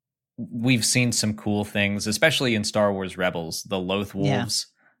think we've seen some cool things, especially in Star Wars Rebels. The Loth Wolves,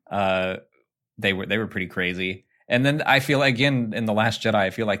 they were pretty crazy. And then I feel again in The Last Jedi, I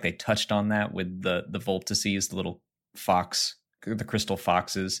feel like they touched on that with the Volptases, the little fox, the crystal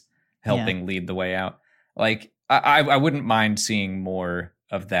foxes, helping lead the way out. Like I wouldn't mind seeing more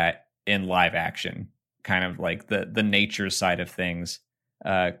of that in live action, kind of like the nature side of things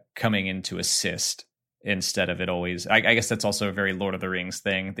coming in to assist instead of it always. I guess that's also a very Lord of the Rings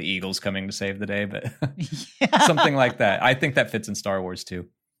thing, the eagles coming to save the day, but something like that. I think that fits in Star Wars too.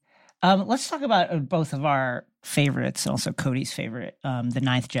 Let's talk about both of our favorites, also Cody's favorite, The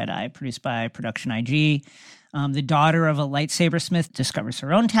Ninth Jedi, produced by Production IG. The daughter of a lightsaber smith discovers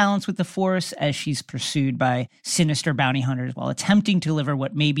her own talents with the Force as she's pursued by sinister bounty hunters while attempting to deliver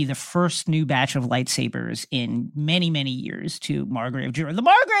what may be the first new batch of lightsabers in many, many years to Margrave Jura. The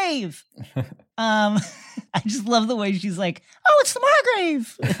Margrave! I just love the way she's like, oh, it's the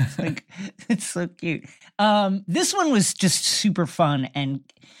Margrave! It's like, it's so cute. This one was just super fun and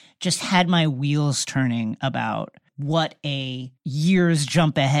just had my wheels turning about what a years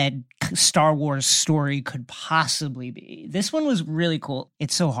jump ahead Star Wars story could possibly be. This one was really cool.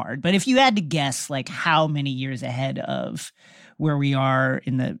 It's so hard. But if you had to guess like how many years ahead of where we are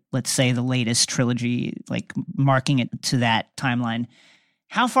in the, let's say, the latest trilogy, like marking it to that timeline,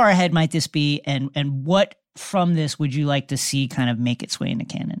 how far ahead might this be? And what from this would you like to see kind of make its way into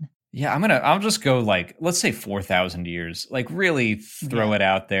canon? Yeah, I'll just go like, let's say 4,000 years, like really throw it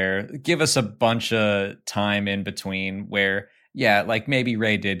out there. Give us a bunch of time in between where, yeah, like maybe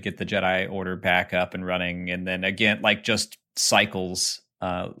Rey did get the Jedi Order back up and running. And then again, like just cycles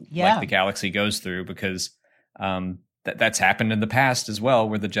like the galaxy goes through, because that's happened in the past as well,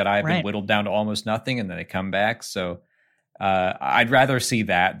 where the Jedi have been whittled down to almost nothing and then they come back. So I'd rather see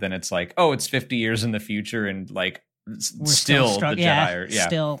that than it's like, oh, it's 50 years in the future and like still the Jedi are,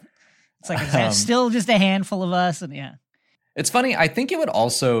 still. It's like still just a handful of us, and It's funny. I think it would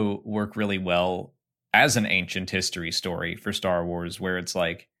also work really well as an ancient history story for Star Wars, where it's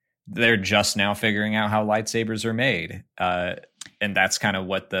like they're just now figuring out how lightsabers are made, and that's kind of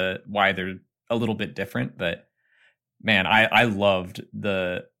why they're a little bit different. But man, I loved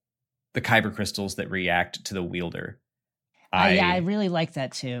the kyber crystals that react to the wielder. I really like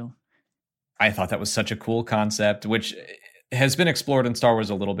that too. I thought that was such a cool concept, which has been explored in Star Wars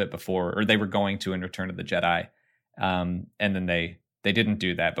a little bit before, or they were going to in Return of the Jedi. And then they didn't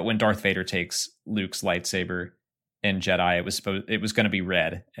do that. But when Darth Vader takes Luke's lightsaber in Jedi, it was going to be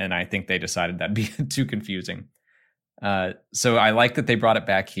red. And I think they decided that'd be too confusing. So I like that they brought it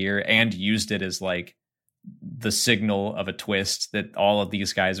back here and used it as like the signal of a twist that all of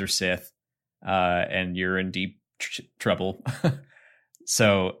these guys are Sith, and you're in deep trouble.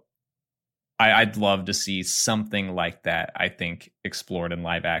 So I'd love to see something like that, I think, explored in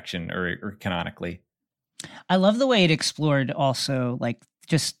live action or canonically. I love the way it explored also, like,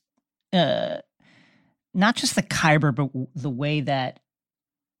 just not just the kyber, but the way that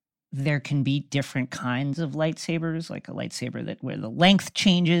there can be different kinds of lightsabers, like a lightsaber where the length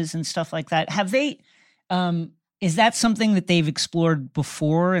changes and stuff like that. Have they, is that something that they've explored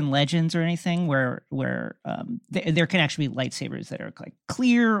before in Legends or anything, where there can actually be lightsabers that are like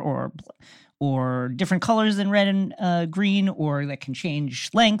clear or different colors than red and green, or that can change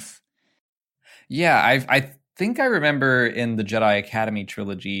length? Yeah, I think I remember in the Jedi Academy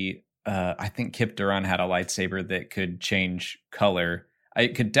trilogy, I think Kip Duran had a lightsaber that could change color.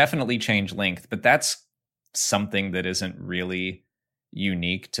 It could definitely change length, but that's something that isn't really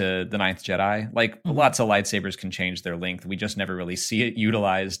unique to the Ninth Jedi. Like lots of lightsabers can change their length. We just never really see it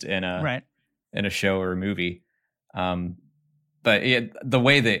utilized in a show or a movie. But the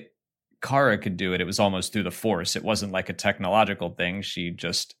way that Kara could do it, it was almost through the Force. It wasn't like a technological thing. She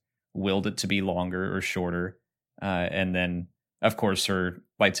just willed it to be longer or shorter. And then, of course, her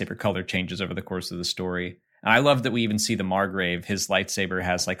lightsaber color changes over the course of the story. And I love that we even see the Margrave. His lightsaber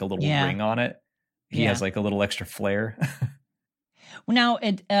has like a little ring on it. He has like a little extra flare. Well, now,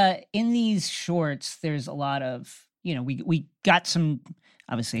 in these shorts, there's a lot of, we got some,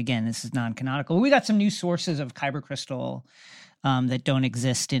 obviously, again, this is non-canonical. We got some new sources of kyber crystal that don't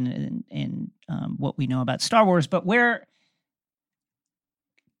exist in what we know about Star Wars. But where,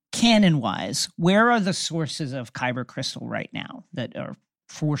 canon-wise, where are the sources of kyber crystal right now that are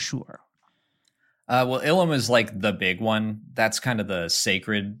for sure? Well, Ilum is like the big one. That's kind of the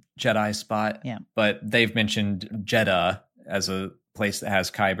sacred Jedi spot. Yeah. But they've mentioned Jeddah as a place that has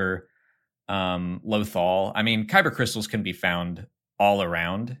kyber. Lothal. I mean, kyber crystals can be found all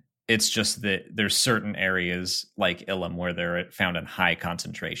around. It's just that there's certain areas like Ilum where they're found in high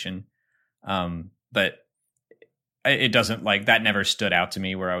concentration. But it doesn't, like, that never stood out to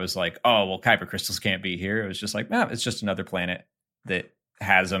me where I was like, oh, well, kyber crystals can't be here. It was just like, no, it's just another planet that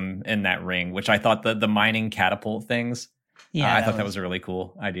has them in that ring, which I thought the mining catapult things. Yeah, I thought that was a really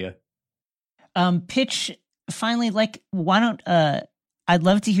cool idea. Pitch, finally, like, why don't, I'd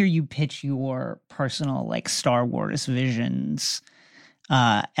love to hear you pitch your personal, like, Star Wars Visions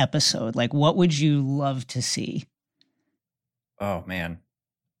episode. Like, what would you love to see? Oh, man.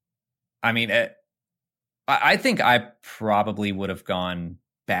 I mean, I think I probably would have gone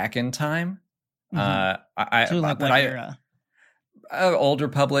back in time. Mm-hmm. To like what era? Old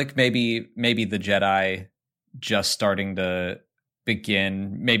Republic, maybe the Jedi just starting to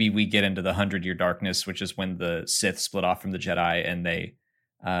begin. Maybe we get into the 100-Year Darkness, which is when the Sith split off from the Jedi and they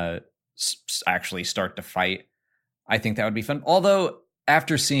actually start to fight. I think that would be fun. Although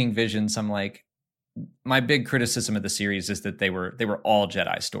after seeing Visions, I'm like, my big criticism of the series is that they were all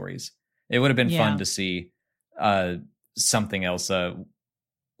Jedi stories. It would have been fun to see something else,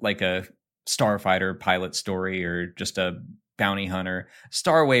 like a starfighter pilot story or just a bounty hunter.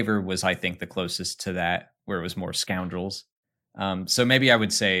 Star Waver was, I think, the closest to that, where it was more scoundrels. So maybe I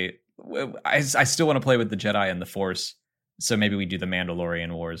would say I still want to play with the Jedi and the Force. So maybe we do the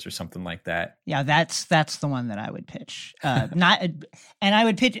Mandalorian Wars or something like that. Yeah, that's the one that I would pitch. And I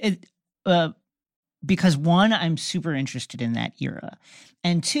would pitch it because one, I'm super interested in that era,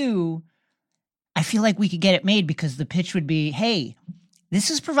 and two, I feel like we could get it made because the pitch would be, hey, this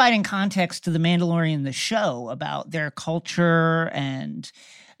is providing context to the Mandalorian, the show, about their culture and,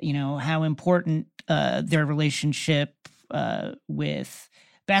 you know, how important their relationship with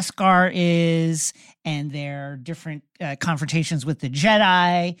Beskar is and their different confrontations with the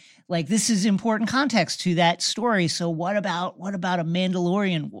Jedi. Like, this is important context to that story. So what about a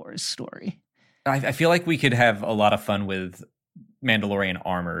Mandalorian Wars story? I feel like we could have a lot of fun with Mandalorian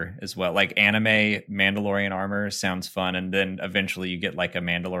armor as well. Like anime Mandalorian armor sounds fun, and then eventually you get like a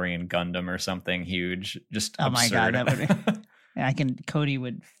Mandalorian Gundam or something huge. Just oh absurd. My god, that would be, Cody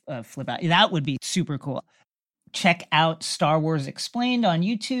would flip out. That would be super cool. Check out Star Wars Explained on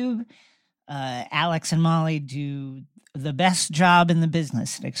YouTube. Alex and Molly do the best job in the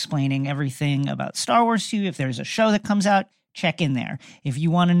business at explaining everything about Star Wars to you. If there's a show that comes out, check in there. If you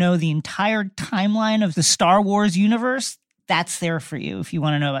want to know the entire timeline of the Star Wars universe, that's there for you. If you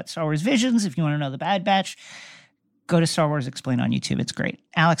want to know about Star Wars Visions, if you want to know the Bad Batch, go to Star Wars Explained on YouTube. It's great.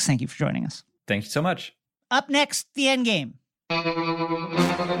 Alex, thank you for joining us. Thank you so much. Up next, the Endgame.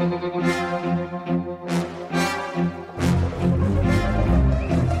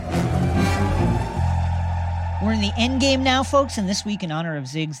 We're in the Endgame now, folks, and this week in honor of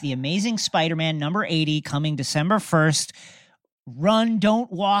Zig's The Amazing Spider-Man number 80 coming December 1st. Run,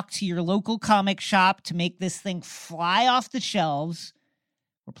 don't walk to your local comic shop to make this thing fly off the shelves.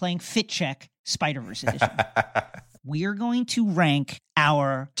 We're playing Fit Check Spider-Verse Edition. We're going to rank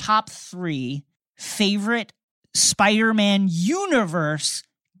our top 3 favorite Spider-Man universe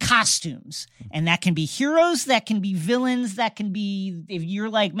costumes. And that can be heroes, that can be villains, that can be, if you're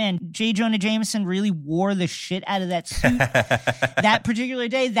like, man, J. Jonah Jameson really wore the shit out of that suit that particular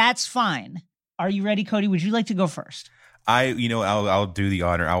day, that's fine. Are you ready, Cody? Would you like to go first? I'll do the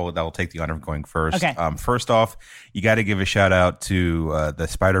honor. I'll take the honor of going first. Okay. First off, you got to give a shout out to the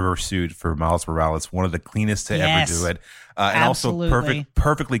Spider-Verse suit for Miles Morales, one of the cleanest to ever do it, and absolutely. also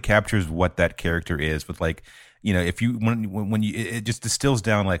perfectly captures what that character is. With like, you know, if you when you it just distills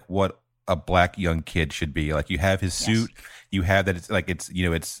down like what a black young kid should be. Like, you have his suit, you have that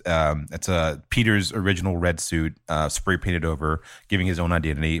it's a Peter's original red suit, spray painted over, giving his own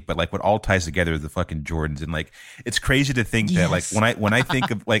identity. But like, what all ties together is the fucking Jordans, and like, it's crazy to think that like when I think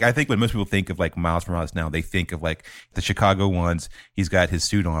of like, I think when most people think of like Miles Morales now, they think of like the Chicago ones. He's got his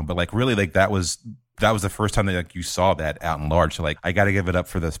suit on, but like really, like that was the first time that like you saw that out in large. So like, I got to give it up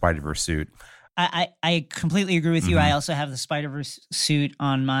for the Spider-Verse suit. I completely agree with you. I also have the Spider-Verse suit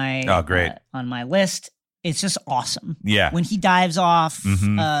on my on my list. It's just awesome. Yeah. When he dives off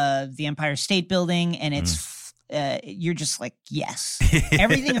the Empire State Building, and it's you're just like, yes.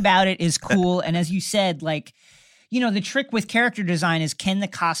 Everything about it is cool. And as you said, like, you know, the trick with character design is, can the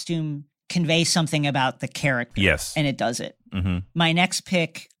costume convey something about the character? Yes. And it does it. Mm-hmm. My next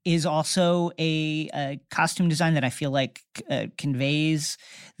pick is also a costume design that I feel like conveys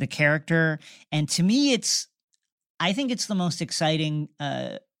the character. And to me, I think it's the most exciting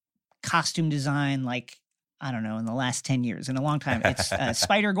costume design, like, I don't know, in the last 10 years, in a long time. It's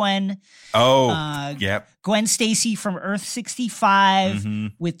Spider-Gwen. Oh, yep. Gwen Stacy from Earth 65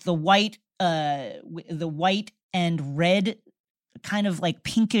 with the white and red kind of like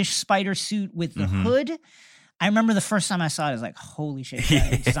pinkish spider suit with the hood. I remember the first time I saw it, I was like, holy shit.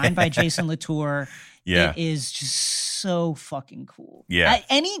 It's designed by Jason Latour. Yeah. It is just so fucking cool. Yeah.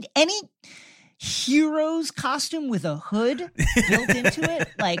 Any hero's costume with a hood built into it,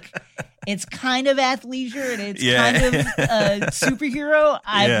 like, it's kind of athleisure and it's kind of a superhero.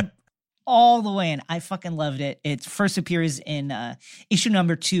 I'm all the way in. I fucking loved it. It first appears in issue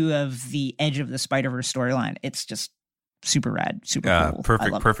number 2 of the Edge of the Spider-Verse storyline. It's just super rad, super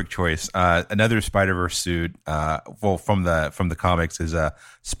cool. Perfect choice. Another Spider-Verse suit, from the comics is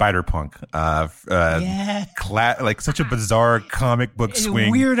Spider-Punk. Like such a bizarre comic book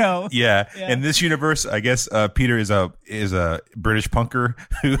swing. Weirdo. Yeah. In this universe, I guess Peter is a British punker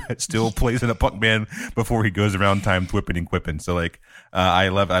who still plays in a punk band before he goes around time whipping and quipping. So like, I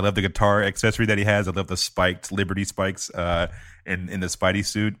love the guitar accessory that he has. I love the spiked Liberty spikes in the Spidey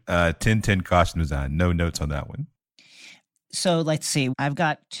suit. 10/10 costume design. No notes on that one. So let's see. I've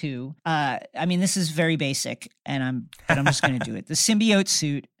got two. I mean, this is very basic, and I'm just going to do it. The symbiote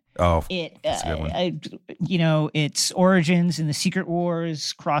suit. Oh, that's a good one. Its origins in the Secret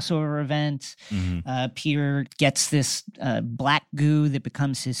Wars crossover event. Mm-hmm. Peter gets this black goo that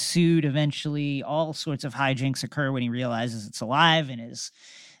becomes his suit. Eventually, all sorts of hijinks occur when he realizes it's alive and is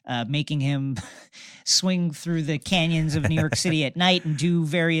making him swing through the canyons of New York City at night and do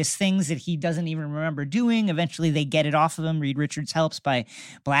various things that he doesn't even remember doing. Eventually, they get it off of him. Reed Richards helps by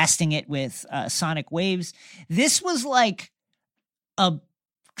blasting it with sonic waves. This was like a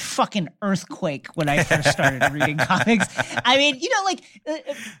fucking earthquake when I first started reading comics. I mean,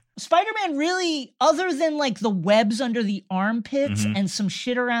 Spider-Man really, other than like the webs under the armpits and some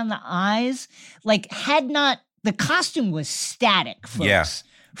shit around the eyes, like the costume was static, folks. Yeah.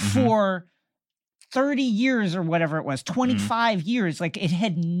 For 30 years or whatever it was, 25 years, like it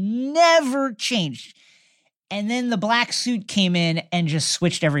had never changed. And then the black suit came in and just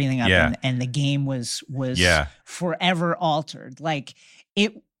switched everything up, and the game was forever altered. Like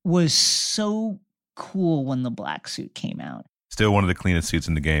it was so cool when the black suit came out. Still one of the cleanest suits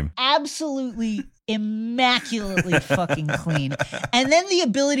in the game. Absolutely immaculately fucking clean. And then the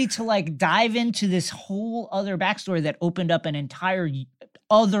ability to like dive into this whole other backstory that opened up an entire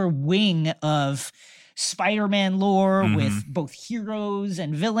other wing of Spider-Man lore with both heroes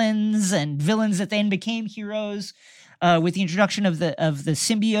and villains that then became heroes with the introduction of the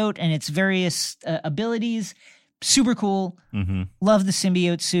symbiote and its various abilities. Super cool. Love the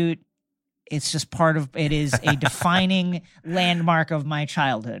symbiote suit. It's just it is a defining landmark of my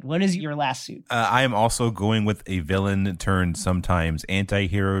childhood. What is your last suit? I am also going with a villain turned sometimes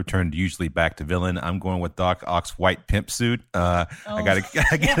anti-hero turned usually back to villain. I'm going with Doc Ock's white pimp suit. I gotta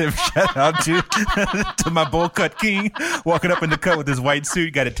give a shout out to my bowl cut king walking up in the cut with his white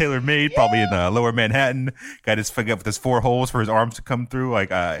suit. Got it tailor made, probably in Lower Manhattan. Got his figure with his 4 holes for his arms to come through.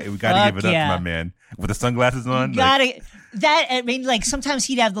 Like we gotta give it up to my man with the sunglasses on. Sometimes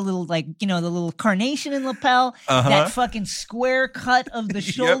he'd have the little the little carnation in lapel, that fucking square cut of the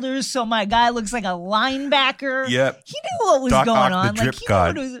shoulders, so my guy looks like a linebacker. Yep. He knew what was Doc going Ock, on. the drip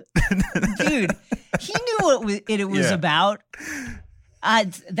god. Dude, he knew what it was about.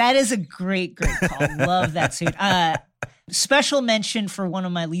 That is a great call. Love that suit. Special mention for one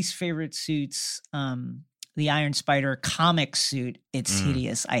of my least favorite suits, the Iron Spider comic suit. It's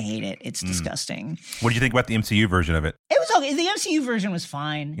hideous. I hate it. It's disgusting. What did you think about the MCU version of it? It was okay. The MCU version was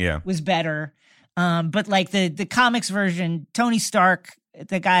fine. Yeah. Was better. But like the comics version, Tony Stark,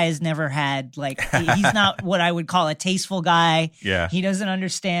 the guy has never had he's not what I would call a tasteful guy. Yeah. He doesn't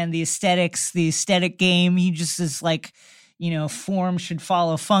understand the aesthetics, the aesthetic game. He just is like, form should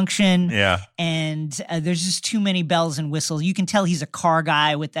follow function. Yeah. And there's just too many bells and whistles. You can tell he's a car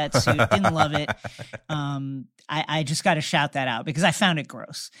guy with that suit. Didn't love it. I just got to shout that out because I found it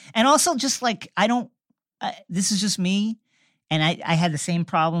gross. And also just this is just me. And I had the same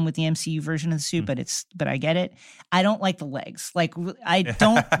problem with the MCU version of the suit, but I get it. I don't like the legs. Like I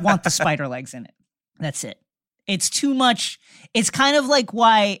don't want the spider legs in it. That's it. It's too much. It's kind of like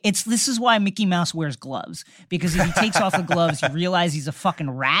this is why Mickey Mouse wears gloves, because if he takes off the gloves, you realize he's a fucking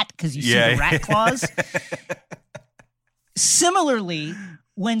rat because you see the rat claws. Similarly,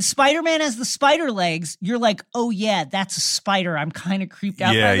 when Spider-Man has the spider legs, you're like, oh yeah, that's a spider. I'm kind of creeped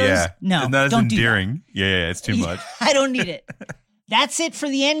out by those. Yeah. No, not as don't endearing. Do that. Yeah, it's too much. I don't need it. That's it for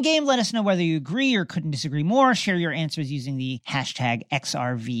the end game. Let us know whether you agree or couldn't disagree more. Share your answers using the hashtag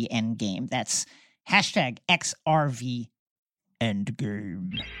XRVEndgame. That's hashtag XRVEndgame.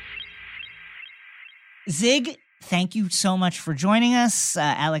 Zig, thank you so much for joining us.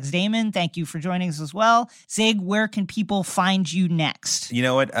 Alex Damon, thank you for joining us as well. Zig, where can people find you next? You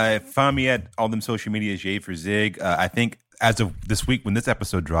know what? Find me at all them social media, J for Zig. I think as of this week, when this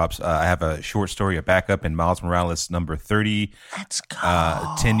episode drops, I have a short story, a backup in Miles Morales number 30. Let's go.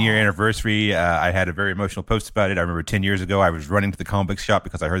 10-year anniversary. I had a very emotional post about it. I remember 10 years ago, I was running to the comic book shop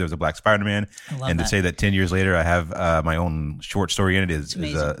because I heard there was a Black Spider-Man. And to say that 10 years later, I have my own short story in it is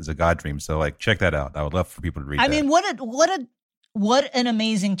a god dream. So check that out. I would love for people to read that. I mean, what an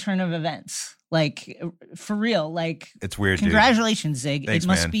amazing turn of events. For real. It's weird, congratulations, dude. Zig. Thanks, it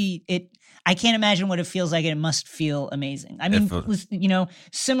must man. be it. I can't imagine what it feels like. It must feel amazing. I mean,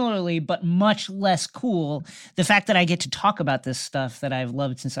 similarly, but much less cool. The fact that I get to talk about this stuff that I've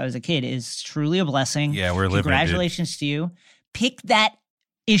loved since I was a kid is truly a blessing. Yeah, we're living it, dude. Congratulations to you. Pick that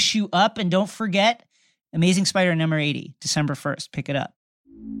issue up, and don't forget Amazing Spider-Man number 80, December 1st. Pick it up.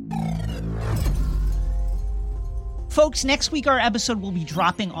 Folks, next week our episode will be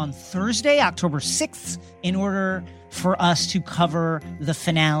dropping on Thursday, October 6th, in order for us to cover the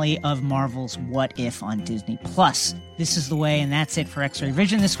finale of Marvel's What If on Disney+. This is the way, and that's it for X-Ray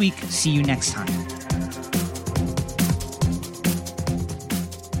Vision this week. See you next time.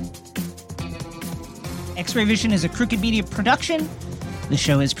 X-Ray Vision is a Crooked Media production. The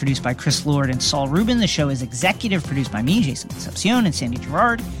show is produced by Chris Lord and Saul Rubin. The show is executive produced by me, Jason Concepcion, and Sandy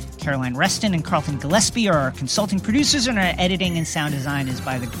Girard. Caroline Reston and Carlton Gillespie are our consulting producers, and our editing and sound design is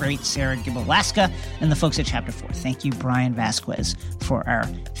by the great Sarah Gibalaska and the folks at Chapter 4. Thank you, Brian Vasquez, for our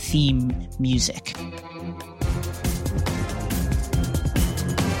theme music.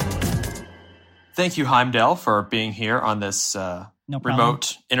 Thank you, Heimdall, for being here on this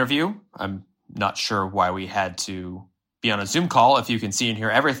remote interview. I'm not sure why we had to be on a Zoom call if you can see and hear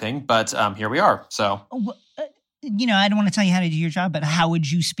everything, but here we are. So... I don't want to tell you how to do your job, but how would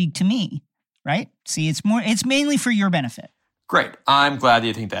you speak to me, right? See, it's mainly for your benefit. Great. I'm glad that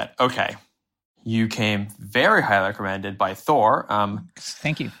you think that. Okay. You came very highly recommended by Thor.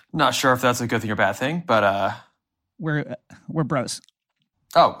 Thank you. Not sure if that's a good thing or bad thing, but we're bros.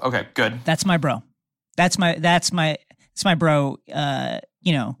 Oh, okay, good. That's my bro. It's my bro, the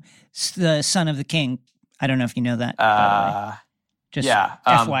son of the king. I don't know if you know that. Just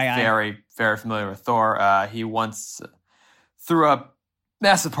FYI. Very, very familiar with Thor. He once threw a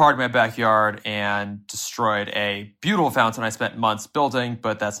massive party in my backyard and destroyed a beautiful fountain I spent months building,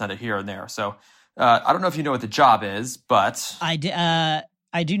 but that's not a here and there. So I don't know if you know what the job is, but I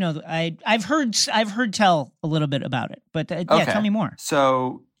do know. I've heard tell a little bit about it, but tell me more.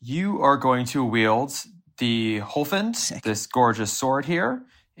 So you are going to wield the Holfend, this gorgeous sword here,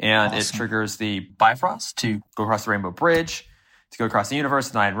 and It triggers the Bifrost to go across the Rainbow Bridge, to go across the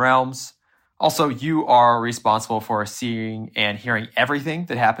universe, 9 realms. Also, you are responsible for seeing and hearing everything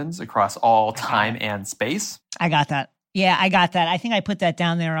that happens across all time and space. I got that. Yeah, I got that. I think I put that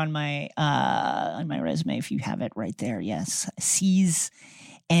down there on my resume, if you have it right there. Yes. Sees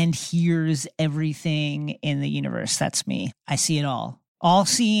and hears everything in the universe. That's me. I see it all. All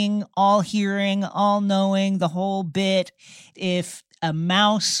seeing, all hearing, all knowing, the whole bit. If a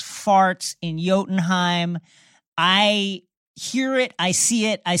mouse farts in Jotunheim, I hear it, I see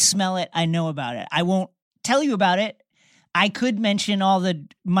it, I smell it, I know about it. I won't tell you about it. I could mention all the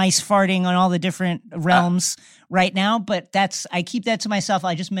mice farting on all the different realms right now, but I keep that to myself.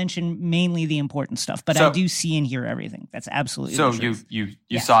 I just mention mainly the important stuff, but I do see and hear everything. That's absolutely so the truth.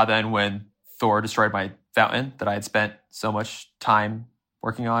 You saw then when Thor destroyed my fountain that I had spent so much time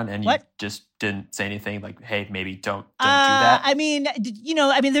working on, and you just didn't say anything like, hey, maybe don't do that?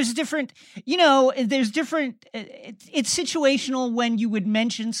 There's different, it's situational when you would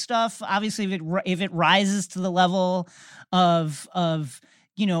mention stuff. Obviously, if it rises to the level of a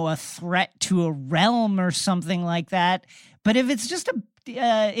threat to a realm or something like that. But if it's just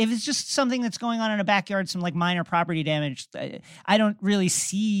something that's going on in a backyard, some like minor property damage, I don't really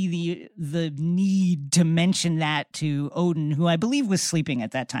see the need to mention that to Odin, who I believe was sleeping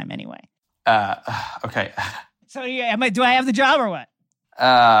at that time anyway. Okay. So do I have the job or what?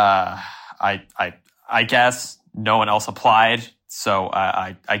 I guess no one else applied, so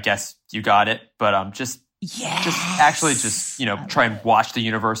I guess you got it. But just try and watch the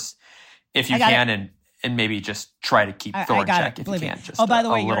universe if you can, and maybe just try to keep Thor in check if you can. By the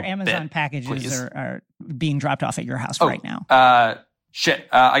way, your Amazon packages are being dropped off at your house right now. Shit.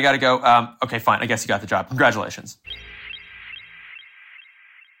 I gotta go. Okay, fine. I guess you got the job. Congratulations.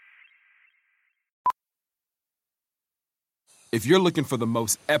 If you're looking for the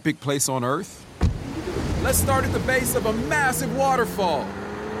most epic place on Earth, let's start at the base of a massive waterfall.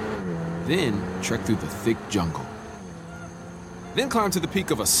 Then trek through the thick jungle. Then climb to the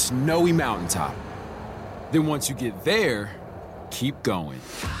peak of a snowy mountaintop. Then once you get there, keep going.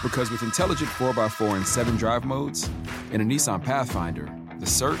 Because with intelligent 4x4 and 7 drive modes and a Nissan Pathfinder, the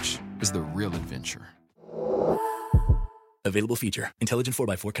search is the real adventure. Available feature. Intelligent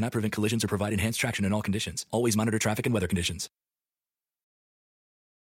 4x4 cannot prevent collisions or provide enhanced traction in all conditions. Always monitor traffic and weather conditions.